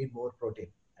 you need more protein.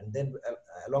 And then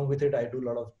along with it, I do a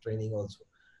lot of training also.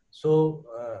 So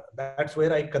that's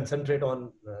where I concentrate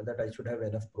on that I should have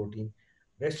enough protein.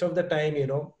 Rest of the time,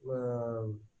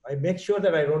 I make sure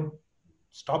that I don't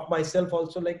stop myself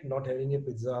also, like not having a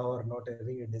pizza or not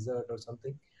having a dessert or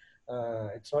something.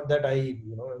 It's not that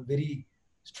I'm very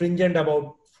stringent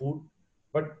about food,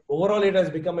 but overall it has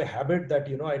become a habit that,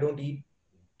 I don't eat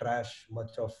trash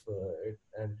much of it.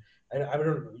 And I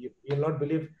don't, you'll not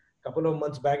believe, a couple of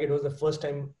months back, it was the first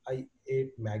time I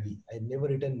ate Maggie. I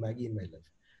never eaten Maggie in my life.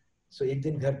 So एक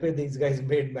दिन घर पे these guys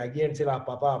made Maggie and said,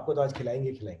 पापा आपको तो आज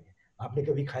खिलाएंगे, आपने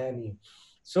कभी खाया नहीं.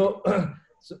 So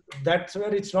so that's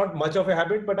where it's not much of a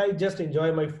habit, but I just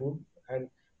enjoy my food, and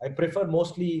I prefer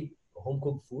mostly home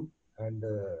cooked food. And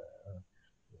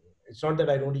it's not that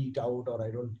I don't eat out, or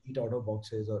I don't eat out of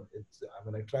boxes, or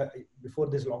I try. Before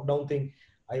this lockdown thing,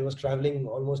 I was traveling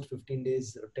almost 15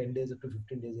 days, 10 days to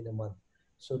 15 days in a month.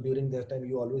 So during that time,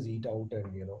 you always eat out,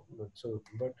 and so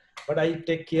but I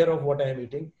take care of what I am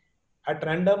eating. At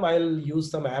random, I'll use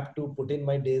some app to put in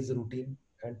my day's routine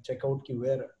and check out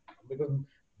where, because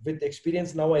with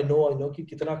experience now I know कि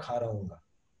कितना खा रहा हूँगा,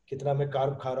 कितना मैं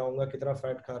carb खा रहा हूँगा, कितना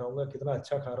fat खा रहा हूँगा, कितना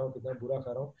अच्छा खा रहा हूँ, कितना बुरा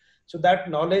खा रहा हूँ. So that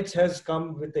knowledge has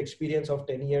come with the experience of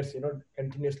 10 years,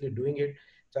 continuously doing it.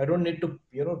 So I don't need to,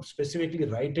 specifically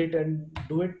write it and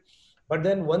do it. But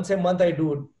then once a month I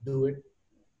do it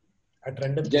at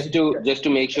random. Just to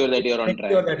make sure that you're on track.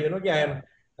 Make sure that, कि I am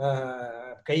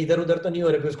कहीं इधर उधर तो नहीं हो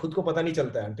रहे, because खुद को पता नहीं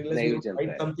चलता है. Until you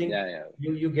write something,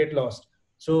 you get lost.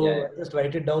 So I just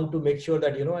write it down to make sure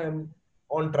that, I am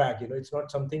on track. It's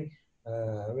not something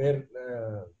where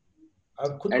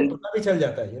खुद को पता भी चल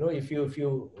जाता है. If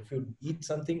you eat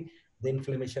something, the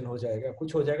inflammation हो जाएगा,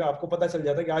 कुछ हो जाएगा, आपको पता चल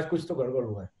जाता है कि आज कुछ तो गड़बड़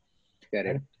हुआ है.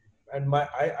 Correct.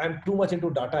 I'm too much into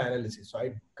data analysis. So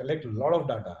I collect a lot of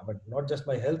data, but not just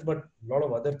my health, but a lot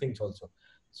of other things also.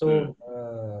 So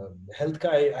health ka,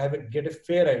 I have get a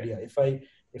fair idea.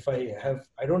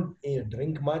 I don't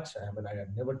drink much. I mean, I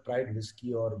have never tried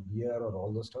whiskey or beer or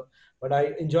all those stuff, but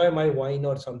I enjoy my wine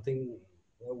or something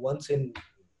once in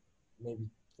maybe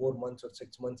 4 months or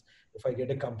 6 months if I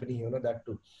get a company, that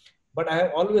too. But I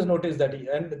have always noticed that,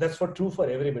 and that's for true for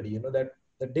everybody, that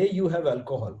the day you have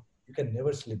alcohol, you can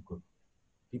never sleep good.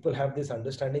 People have this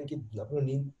understanding कि अपने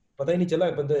नींद पता ही नहीं चला,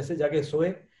 अपन तो ऐसे जाके सोए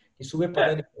कि सुबह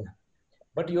पता नहीं चला.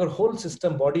 But your whole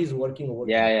system, body is working Yeah, overtime.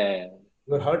 yeah, yeah.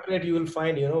 Your heart rate, you will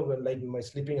find, like my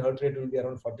sleeping heart rate will be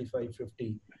around 45,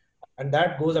 50, and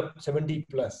that goes up 70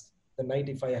 plus the night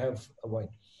if I have a wine.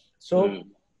 So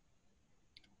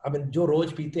I mean, जो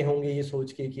रोज पीते होंगे ये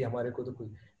सोच के कि हमारे को तो कुछ,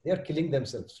 they are killing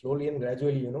themselves slowly and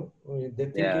gradually, they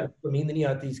think कि Yeah. उनको नींद नहीं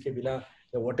आती इसके बिना,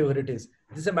 whatever it is.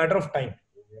 This is a matter of time,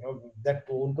 that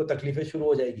उनको तकलीफें शुरू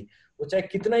हो जाएगी. वो चाहे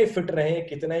कितना ही फिट रहे,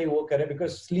 कितना ही वो करें,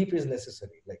 because sleep is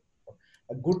necessary. Like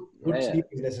a good Yeah. sleep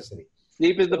is necessary.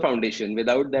 Sleep is the foundation.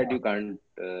 Without that, you can't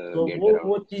तो get वो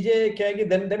around. चीजें क्या है कि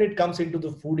then it comes into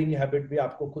the fooding habit भी,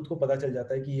 आपको खुद को पता चल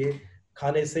जाता है कि ये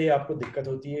खाने से आपको दिक्कत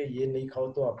होती है, ये नहीं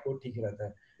खाओ तो आपको ठीक रहता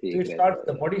है. So ठीक it रहता starts,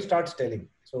 the है. body starts telling.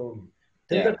 So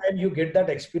till the Yeah. time you get that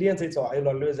experience, I'll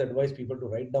always advise people to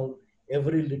write down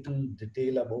every little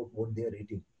detail about what they are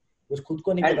eating. because खुद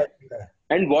को नहीं And पता चलता है.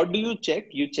 and what do you check?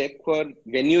 You check for,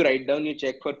 when you write down, you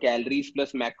check for calories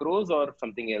plus macros or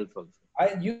something else also?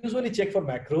 I usually check for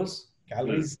macros,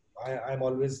 calories. I'm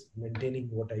always maintaining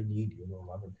what I need.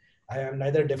 I mean, I am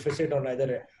neither deficit or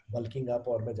neither bulking up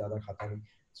or मैं ज़्यादा खाता नहीं.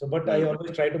 So, but I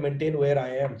always try to maintain where I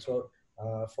am. So,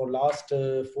 for last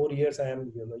 4 years, I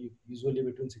am usually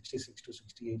between 66 to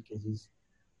 68 kgs.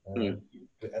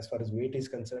 As far as weight is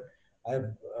concerned, I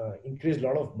have increased a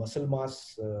lot of muscle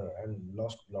mass and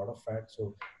lost a lot of fat.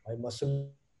 So, my muscle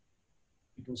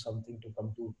do something to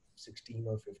come to 16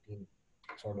 or 15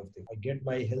 sort of thing. I get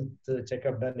my health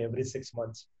checkup done every 6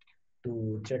 months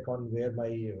to check on where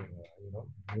my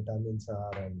vitamins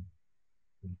are, and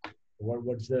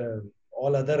what's the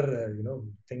all other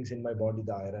things in my body,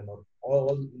 the iron or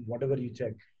all whatever you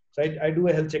check. So I do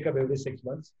a health checkup every 6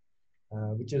 months,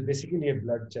 which is basically a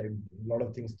blood check. A lot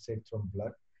of things checked from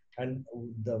blood, and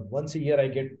the once a year I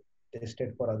get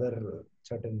tested for other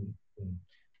certain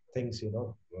things,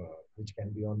 which can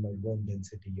be on my bone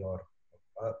density or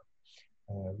uh,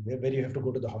 where you have to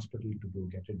go to the hospital to do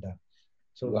get it done.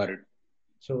 So, Got it.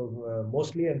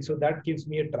 Mostly, and so that gives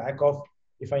me a track of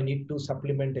if I need to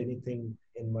supplement anything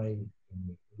in my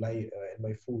in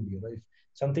my food. If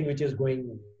something which is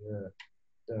going,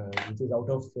 which is out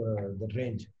of the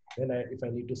range, then if I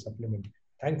need to supplement.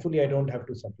 Thankfully, I don't have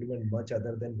to supplement much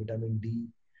other than vitamin D,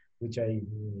 which I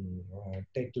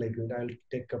take like I'll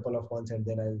take a couple of months and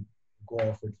then I'll go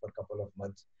off it for a couple of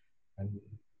months, and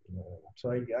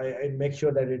so I make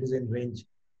sure that it is in range.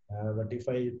 But if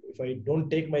I don't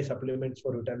take my supplements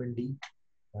for vitamin D,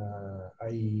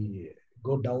 I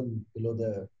go down below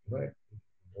the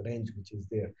range which is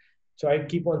there. So I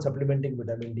keep on supplementing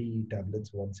vitamin D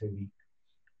tablets once a week,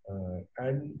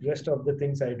 and rest of the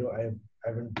things I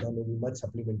haven't done any much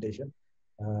supplementation.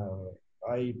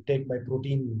 I take my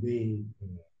protein whey,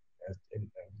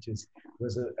 which is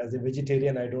because as a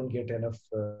vegetarian I don't get enough.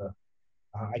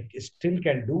 I still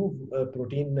can do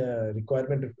protein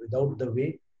requirement without the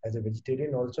whey as a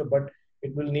vegetarian also, but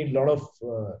it will need a lot of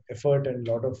effort and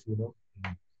a lot of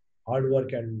hard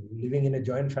work. And living in a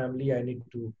joint family, I need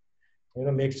to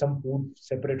make some food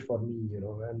separate for me,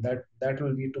 and that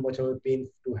will be too much of a pain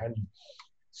to handle.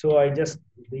 So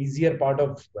the easier part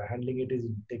of handling it is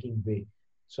taking whey.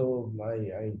 So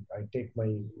I take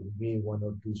my whey 1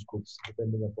 or 2 scoops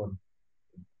depending upon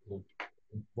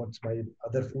what's my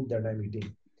other food that I'm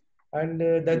eating. And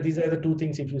that these are the two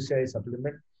things. If you say I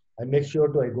supplement, I make sure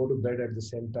I go to bed at the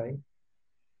same time.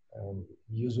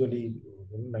 Usually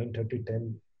 9:30,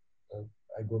 10,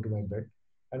 I go to my bed,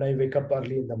 and I wake up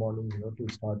early in the morning,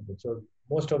 to start with. So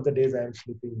most of the days I am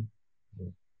sleeping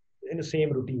in the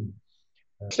same routine.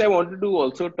 I wanted to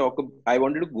also I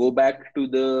wanted to go back to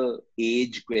the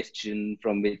age question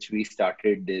from which we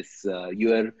started this.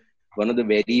 You are one of the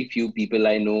very few people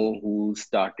I know who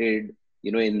started,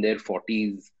 in their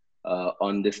 40s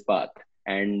on this path.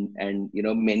 And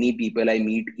many people I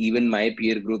meet, even my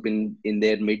peer group in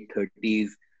their mid 30s,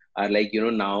 are like,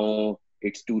 now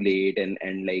it's too late,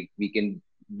 and like we can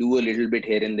do a little bit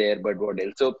here and there, but what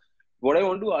else? So what I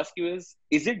want to ask you is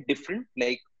it different?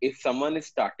 Like if someone is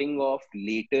starting off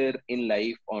later in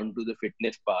life onto the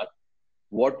fitness path,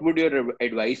 what would your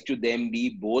advice to them be,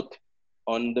 both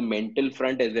on the mental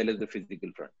front as well as the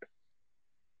physical front?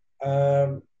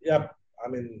 Yeah, I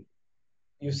mean,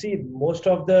 you see, most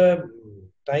of the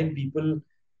time people,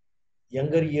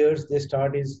 younger years, they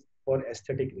start is for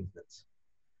aesthetic reasons.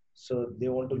 So they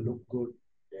want to look good,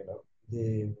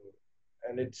 they,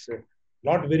 and it's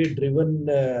not very driven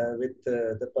with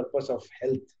the purpose of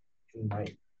health in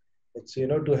mind. It's,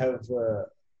 to have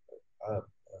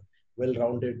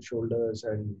well-rounded shoulders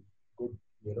and good,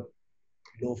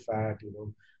 low fat,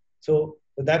 So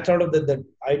that's sort of the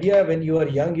idea when you are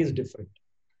young is different.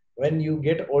 When you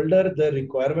get older, the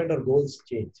requirement or goals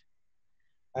change.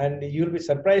 And you'll be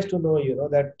surprised to know,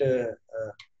 that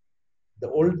the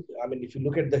old, I mean, if you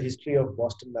look at the history of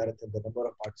Boston Marathon, the number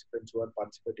of participants who are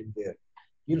participating there,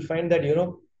 you'll find that,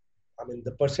 I mean,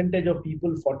 the percentage of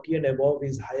people 40 and above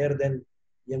is higher than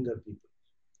younger people.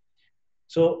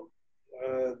 So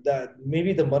that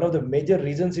maybe the one of the major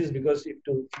reasons is because if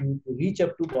you reach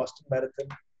up to Boston Marathon,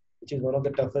 which is one of the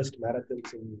toughest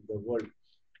marathons in the world,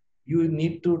 you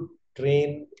need to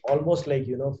train almost like,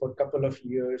 for a couple of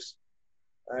years,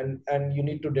 and you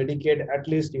need to dedicate at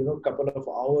least, couple of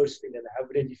hours in an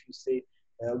average. If you say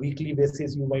weekly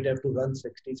basis, you might have to run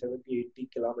 60, 70, 80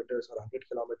 kilometers or 100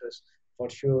 kilometers for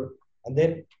sure. And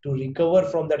then to recover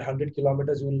from that 100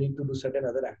 kilometers, you will need to do certain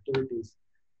other activities,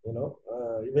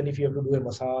 even if you have to do a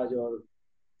massage or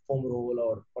foam roll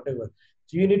or whatever.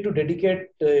 So you need to dedicate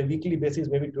weekly basis,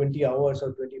 maybe 20 hours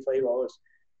or 25 hours.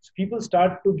 So people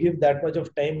start to give that much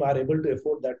of time, are able to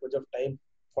afford that much of time,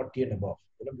 40 and above.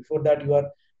 Before that, you are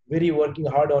very working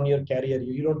hard on your career.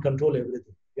 You don't control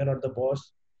everything. You're not the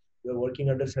boss. You're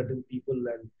working under certain people,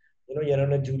 and you're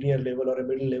on a junior level or a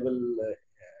middle level,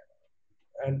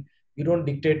 and you don't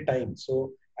dictate time.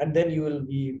 So, and then you will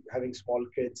be having small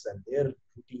kids and their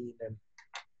routine and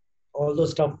all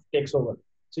those stuff takes over.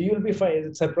 So you will be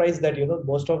surprised that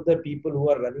most of the people who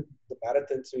are running the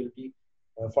marathons will be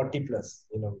 40 plus,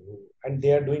 and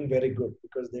they are doing very good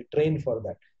because they train for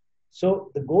that.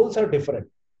 So the goals are different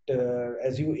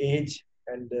as you age,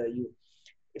 and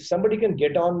if somebody can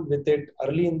get on with it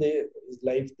early in his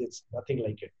life, it's nothing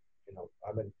like it.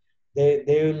 I mean,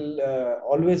 they will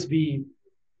always be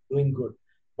doing good,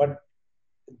 but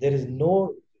there is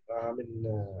no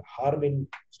harm in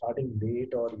starting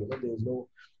late, or there is no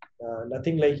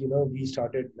nothing like we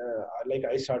started like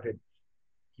I started.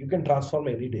 You can transform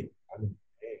any day. I mean,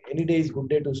 any day is good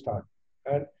day to start,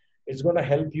 and it's going to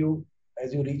help you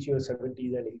as you reach your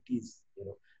 70s and 80s.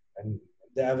 And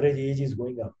the average age is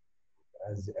going up,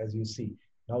 as you see.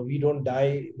 Now we don't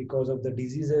die because of the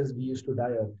diseases we used to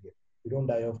die of. We don't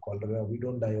die of cholera. We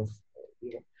don't die of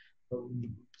you know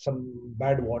some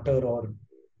bad water, or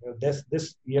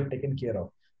this we have taken care of.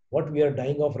 What we are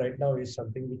dying of right now is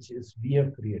something which is we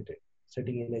have created.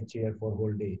 Sitting in a chair for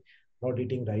whole day, not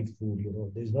eating right food.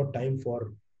 There's no time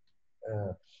for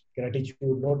gratitude,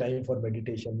 no time for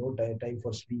meditation, no time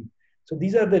for sleep. So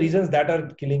these are the reasons that are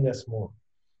killing us more.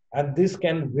 And this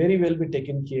can very well be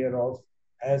taken care of,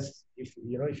 as if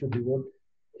you devote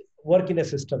work in a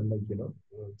system, like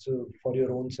so for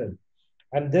your own self.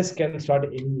 And this can start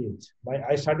at any age.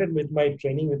 I started with my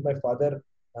training with my father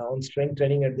on strength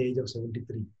training at the age of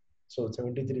 73. So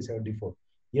 73, 74.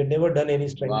 He had never done any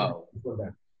strength training Wow. before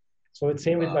that. So it's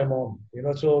same with my Wow.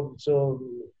 mom. So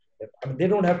I mean, they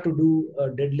don't have to do a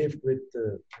deadlift with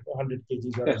 100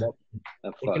 kgs or above.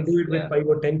 Of They can course. do it with Yeah. 5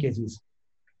 or 10 kgs.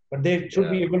 But they should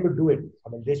Yeah. be able to do it. I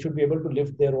mean, they should be able to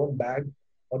lift their own bag,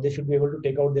 or they should be able to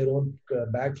take out their own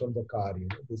bag from the car.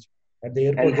 At the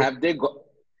And airport,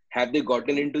 have they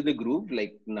gotten into the groove?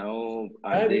 Like now,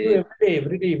 are we do they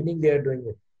every day evening they are doing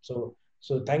it. So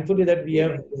thankfully that we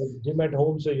very have nice? gym at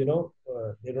home, so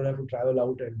they don't have to travel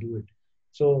out and do it.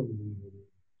 So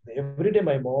every day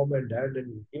my mom and dad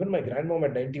and even my grandmom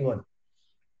at 91,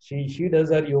 she does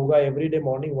her yoga every day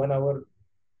morning 1 hour.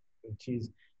 She's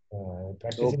Oh,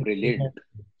 practicing. brilliant.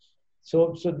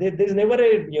 So there's never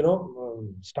a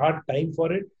start time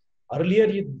for it. Earlier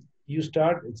you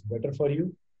start, it's better for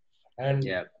you, and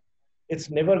Yeah. it's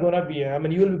never gonna be. I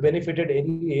mean, you will be benefited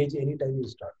any age, anytime you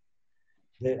start.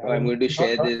 I Oh, I'm mean, going to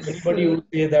share not this. anybody who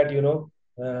say that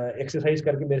exercise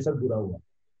करके मेरे साथ बुरा हुआ.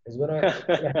 It's gonna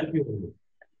help you only.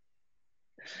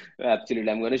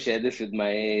 Absolutely. I'm going to share this with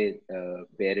my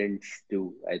parents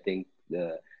too. I think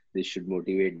this should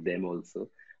motivate them also.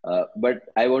 But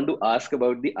I want to ask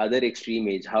about the other extreme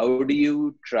age. How do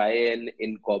you try and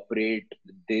incorporate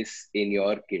this in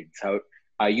your kids? How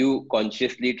are you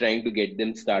consciously trying to get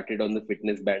them started on the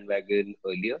fitness bandwagon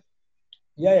earlier?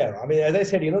 Yeah. I mean, as I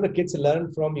said, the kids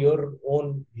learn from your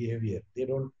own behavior. They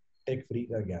don't take free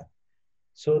again.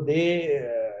 So they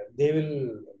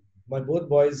will. My both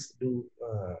boys do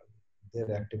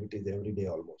their activities every day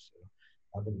almost.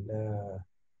 I mean,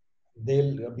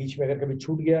 they'll बीच में अगर कभी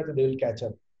छूट गया तो they will catch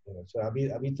up. So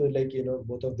अभी तो like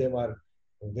both of them are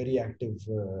very active.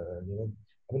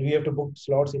 I mean we have to book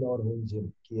slots in our home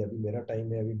gym कि अभी मेरा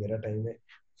time है, अभी मेरा time है.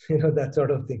 That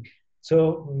sort of thing.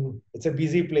 So it's a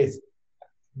busy place,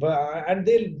 but and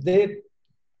they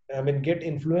I mean get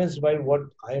influenced by what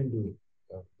I am doing.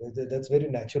 That's very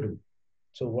natural.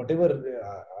 So whatever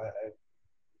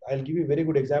I'll give you a very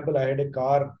good example. I had a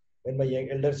car when my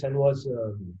elder son was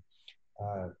uh,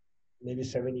 maybe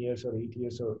 7 years or 8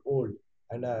 years old,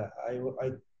 and I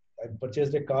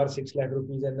purchased a car 6 lakh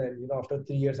rupees, and then after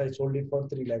 3 years I sold it for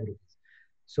 3 lakh rupees.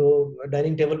 So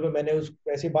dining table पे मैंने उस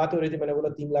ऐसी बात हो रही थी, मैंने बोला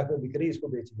 3 लाख में बिक रही है, इसको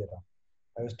बेच देता हूँ.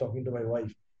 I was talking to my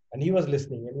wife and he was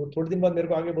listening, and वो थोड़े दिन बाद मेरे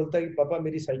को आगे बोलता है कि पापा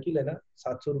मेरी साइकिल है ना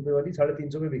 700 रुपए वाली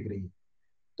 350 में बिक रही है,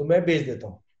 तो मैं बेच देता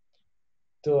हूँ.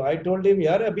 तो आई टोल्ड हिम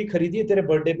यार अभी खरीदी है तेरे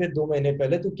बर्थडे पे 2 महीने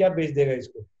पहले, तू क्या बेच देगा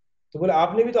इसको? तो बोले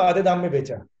आपने भी तो आधे दाम में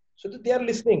बेचा. So they are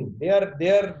listening, they are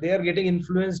getting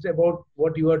influenced about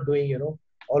what you are doing,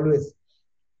 always.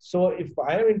 So if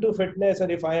I am into fitness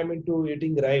and if I am into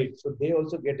eating right, so they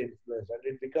also get influenced and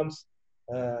it becomes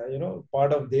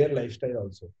part of their lifestyle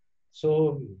also.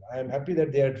 So I am happy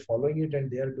that they are following it and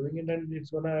they are doing it, and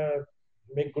it's gonna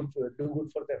do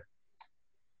good for them.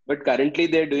 But currently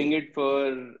they're doing it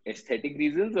for aesthetic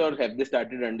reasons, or have they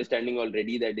started understanding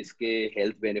already that iske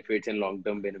health benefits and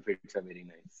long-term benefits are very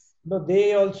nice? No,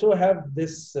 they also have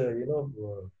this, they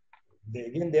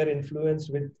are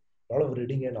influenced with a lot of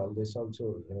reading and all this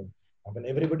also. I mean,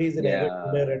 everybody is an avid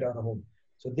Yeah, reader at our home,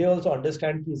 so they also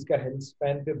understand कि इसका health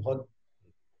span पे बहुत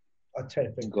अच्छा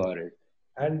effect है. got it.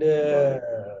 And Got it.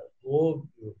 वो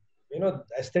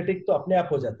aesthetic तो अपने आप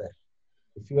हो जाता है.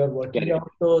 If you are working Correct.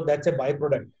 out, so that's a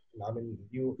byproduct. I mean,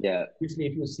 Yeah. obviously,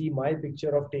 if you see my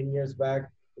picture of 10 years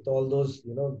back with all those,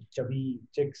 chubby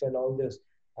chicks and all this,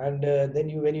 and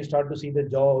then when you start to see the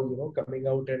jaw, coming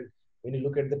out, and when you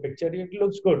look at the picture, it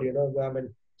looks good, I mean,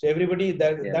 so everybody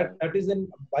Yeah. that is a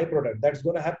byproduct. That's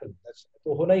going to happen. That's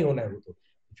तो होना ही होना है वो तो.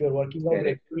 If you are working out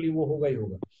Correct. regularly, वो होगा ही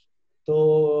होगा. तो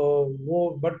वो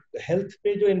बट हेल्थ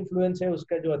पे जो इन्फ्लुएंस है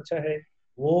उसका जो अच्छा है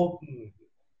वो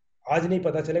आज नहीं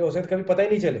पता चलेगा, उसे कभी पता ही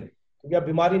नहीं चले क्योंकि आप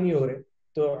बीमार ही नहीं हो रहे.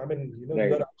 तो I mean you are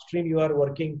Right. Upstream, you are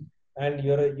working and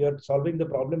you're solving the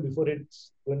problem before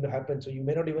it's going to happen, so you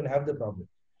may not even have the problem.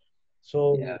 So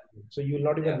Yeah. you will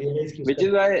not even Yeah. realize कि Which उसका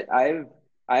is why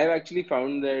I've actually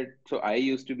found that. So I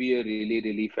used to be a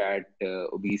really fat,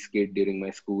 obese kid during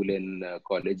my school and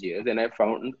college years, and I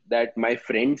found that my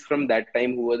friends from that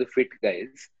time who were the fit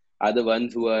guys are the ones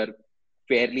who are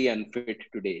fairly unfit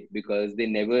today because they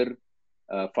never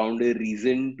found a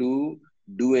reason to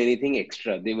do anything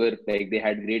extra. They were like they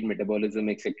had great metabolism,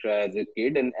 etc. as a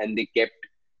kid, and they kept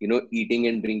eating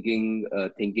and drinking,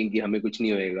 thinking कि हमें कुछ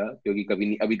नहीं होएगा क्योंकि कभी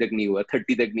नहीं अभी तक नहीं हुआ,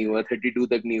 30 तक नहीं हुआ, 32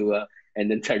 तक नहीं हुआ,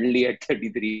 and then suddenly at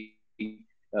 33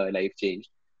 life changed.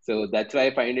 So that's why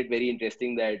I find it very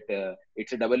interesting that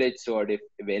it's a double-edged sword. If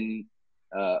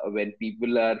when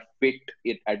people are fit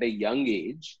at a young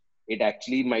age, it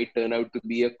actually might turn out to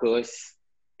be a curse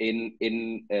in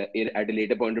at a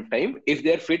later point of time if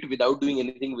they're fit without doing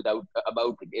anything without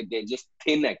about it. If they're just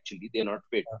thin, actually they're not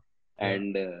fit,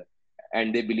 yeah,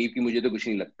 and they believe कि मुझे तो कुछ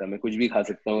नहीं लगता, मैं कुछ भी खा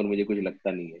सकता हूँ और मुझे कुछ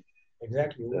लगता नहीं है.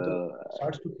 exactly वो तो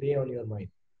starts to play on your mind.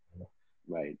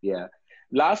 Right. Yeah.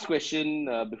 Last question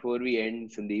before we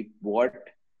end, Sandeep. What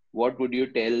would you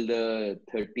tell the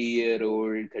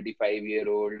 30-year-old,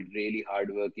 35-year-old, really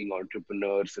hardworking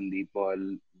entrepreneur Sandeep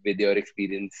Mall with your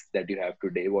experience that you have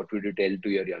today? What would you tell to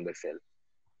your younger self?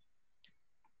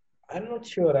 I'm not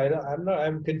sure.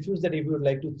 I'm confused that if you would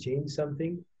like to change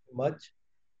something much.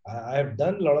 I have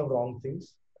done a lot of wrong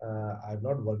things. I've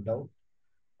not worked out.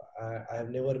 I have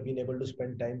never been able to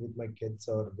spend time with my kids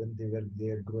or when they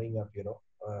are growing up.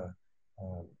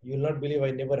 You'll not believe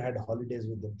I never had holidays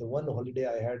with them. The one holiday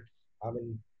I had, I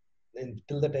mean,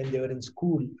 till the time they were in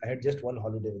school, I had just one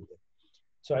holiday with them.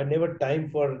 So I never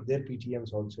time for their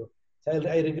PTMs also. So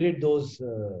I regret those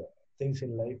things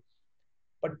in life.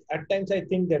 But at times I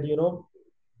think that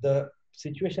the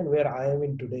situation where I am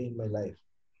in today in my life,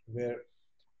 where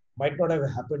might not have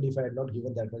happened if I had not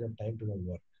given that much of time to my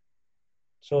work.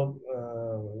 So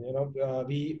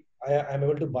I'm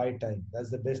able to buy time. That's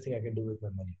the best thing I can do with my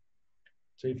money.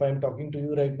 So if I'm talking to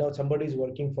you right now, somebody is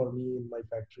working for me in my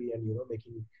factory and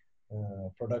making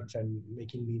products and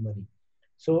making me money.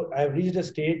 So I've reached a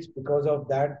stage because of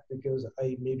that, because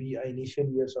maybe initial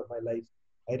years of my life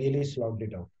I really slogged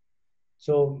it out.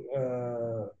 So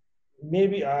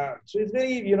maybe so it's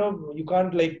very you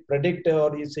can't like predict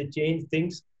or you say change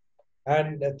things.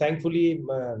 And thankfully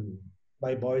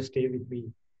my boys stay with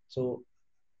me, so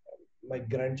my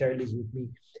grandchild is with me.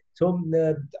 So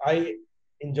I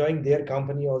enjoying their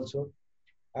company also.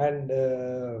 And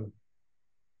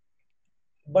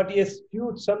but yes,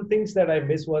 some things that I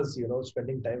miss was,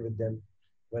 spending time with them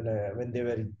when they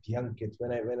were young kids.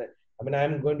 I mean,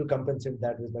 I'm going to compensate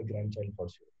that with my grandchild for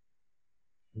sure.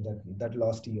 That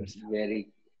lost years. Very,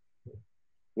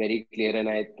 very clear. And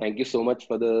I thank you so much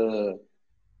for the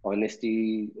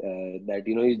honesty, that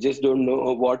you just don't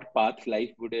know what path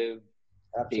life would have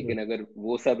taken. Absolutely. अगर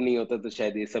वो सब नहीं होता तो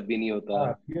शायद ये सब भी नहीं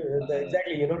होता.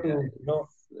 Exactly. Yeah,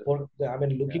 I mean,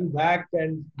 yeah, looking back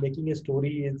and making a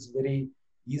story is very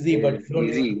easy, but is you don't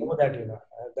even easy. know that,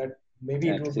 that maybe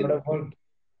it would not have Absolutely. worked.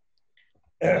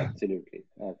 Absolutely.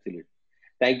 Absolutely.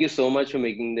 Thank you so much for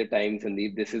making the time,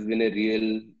 Sandeep. This has been a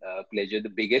real pleasure. The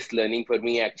biggest learning for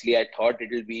me, actually, I thought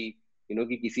it will be,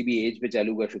 कि किसी भी age पे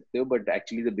चालू कर सकते हो, but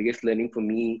actually the biggest learning for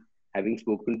me, having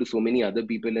spoken to so many other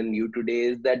people and you today,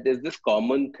 is that there's this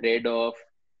common thread of,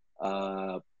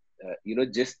 uh,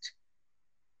 just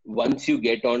once you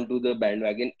get onto the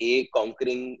bandwagon, A,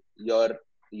 conquering your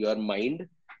mind,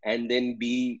 and then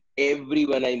B,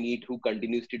 everyone I meet who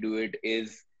continues to do it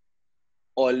is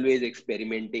always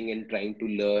experimenting and trying to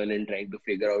learn and trying to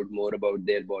figure out more about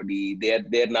their body.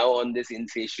 They're now on this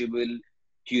insatiable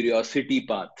curiosity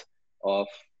path of,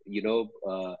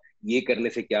 ये करने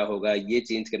से क्या होगा, ये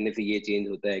change करने से ये change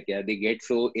होता है क्या. They get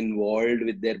so involved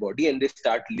with their body and they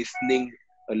start listening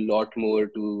a lot more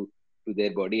to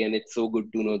their body. And it's so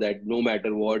good to know that no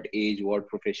matter what age, what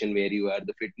profession, where you are,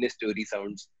 the fitness story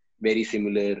sounds very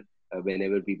similar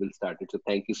whenever people started. So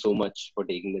thank you so much for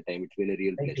taking the time. It's been a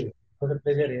real Thank you. pleasure. It was a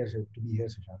pleasure here to be here,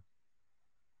 Sushant.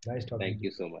 Nice talking Thank to you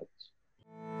you. so much.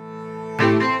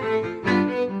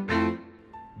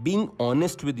 Being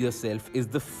honest with yourself is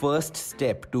the first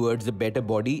step towards a better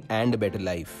body and a better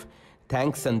life.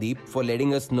 Thanks, Sandeep, for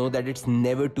letting us know that it's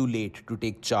never too late to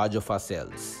take charge of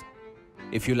ourselves.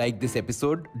 If you like this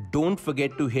episode, don't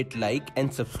forget to hit like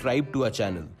and subscribe to our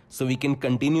channel so we can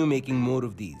continue making more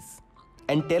of these.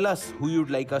 And tell us who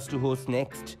you'd like us to host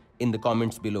next in the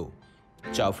comments below.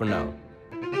 Ciao for now.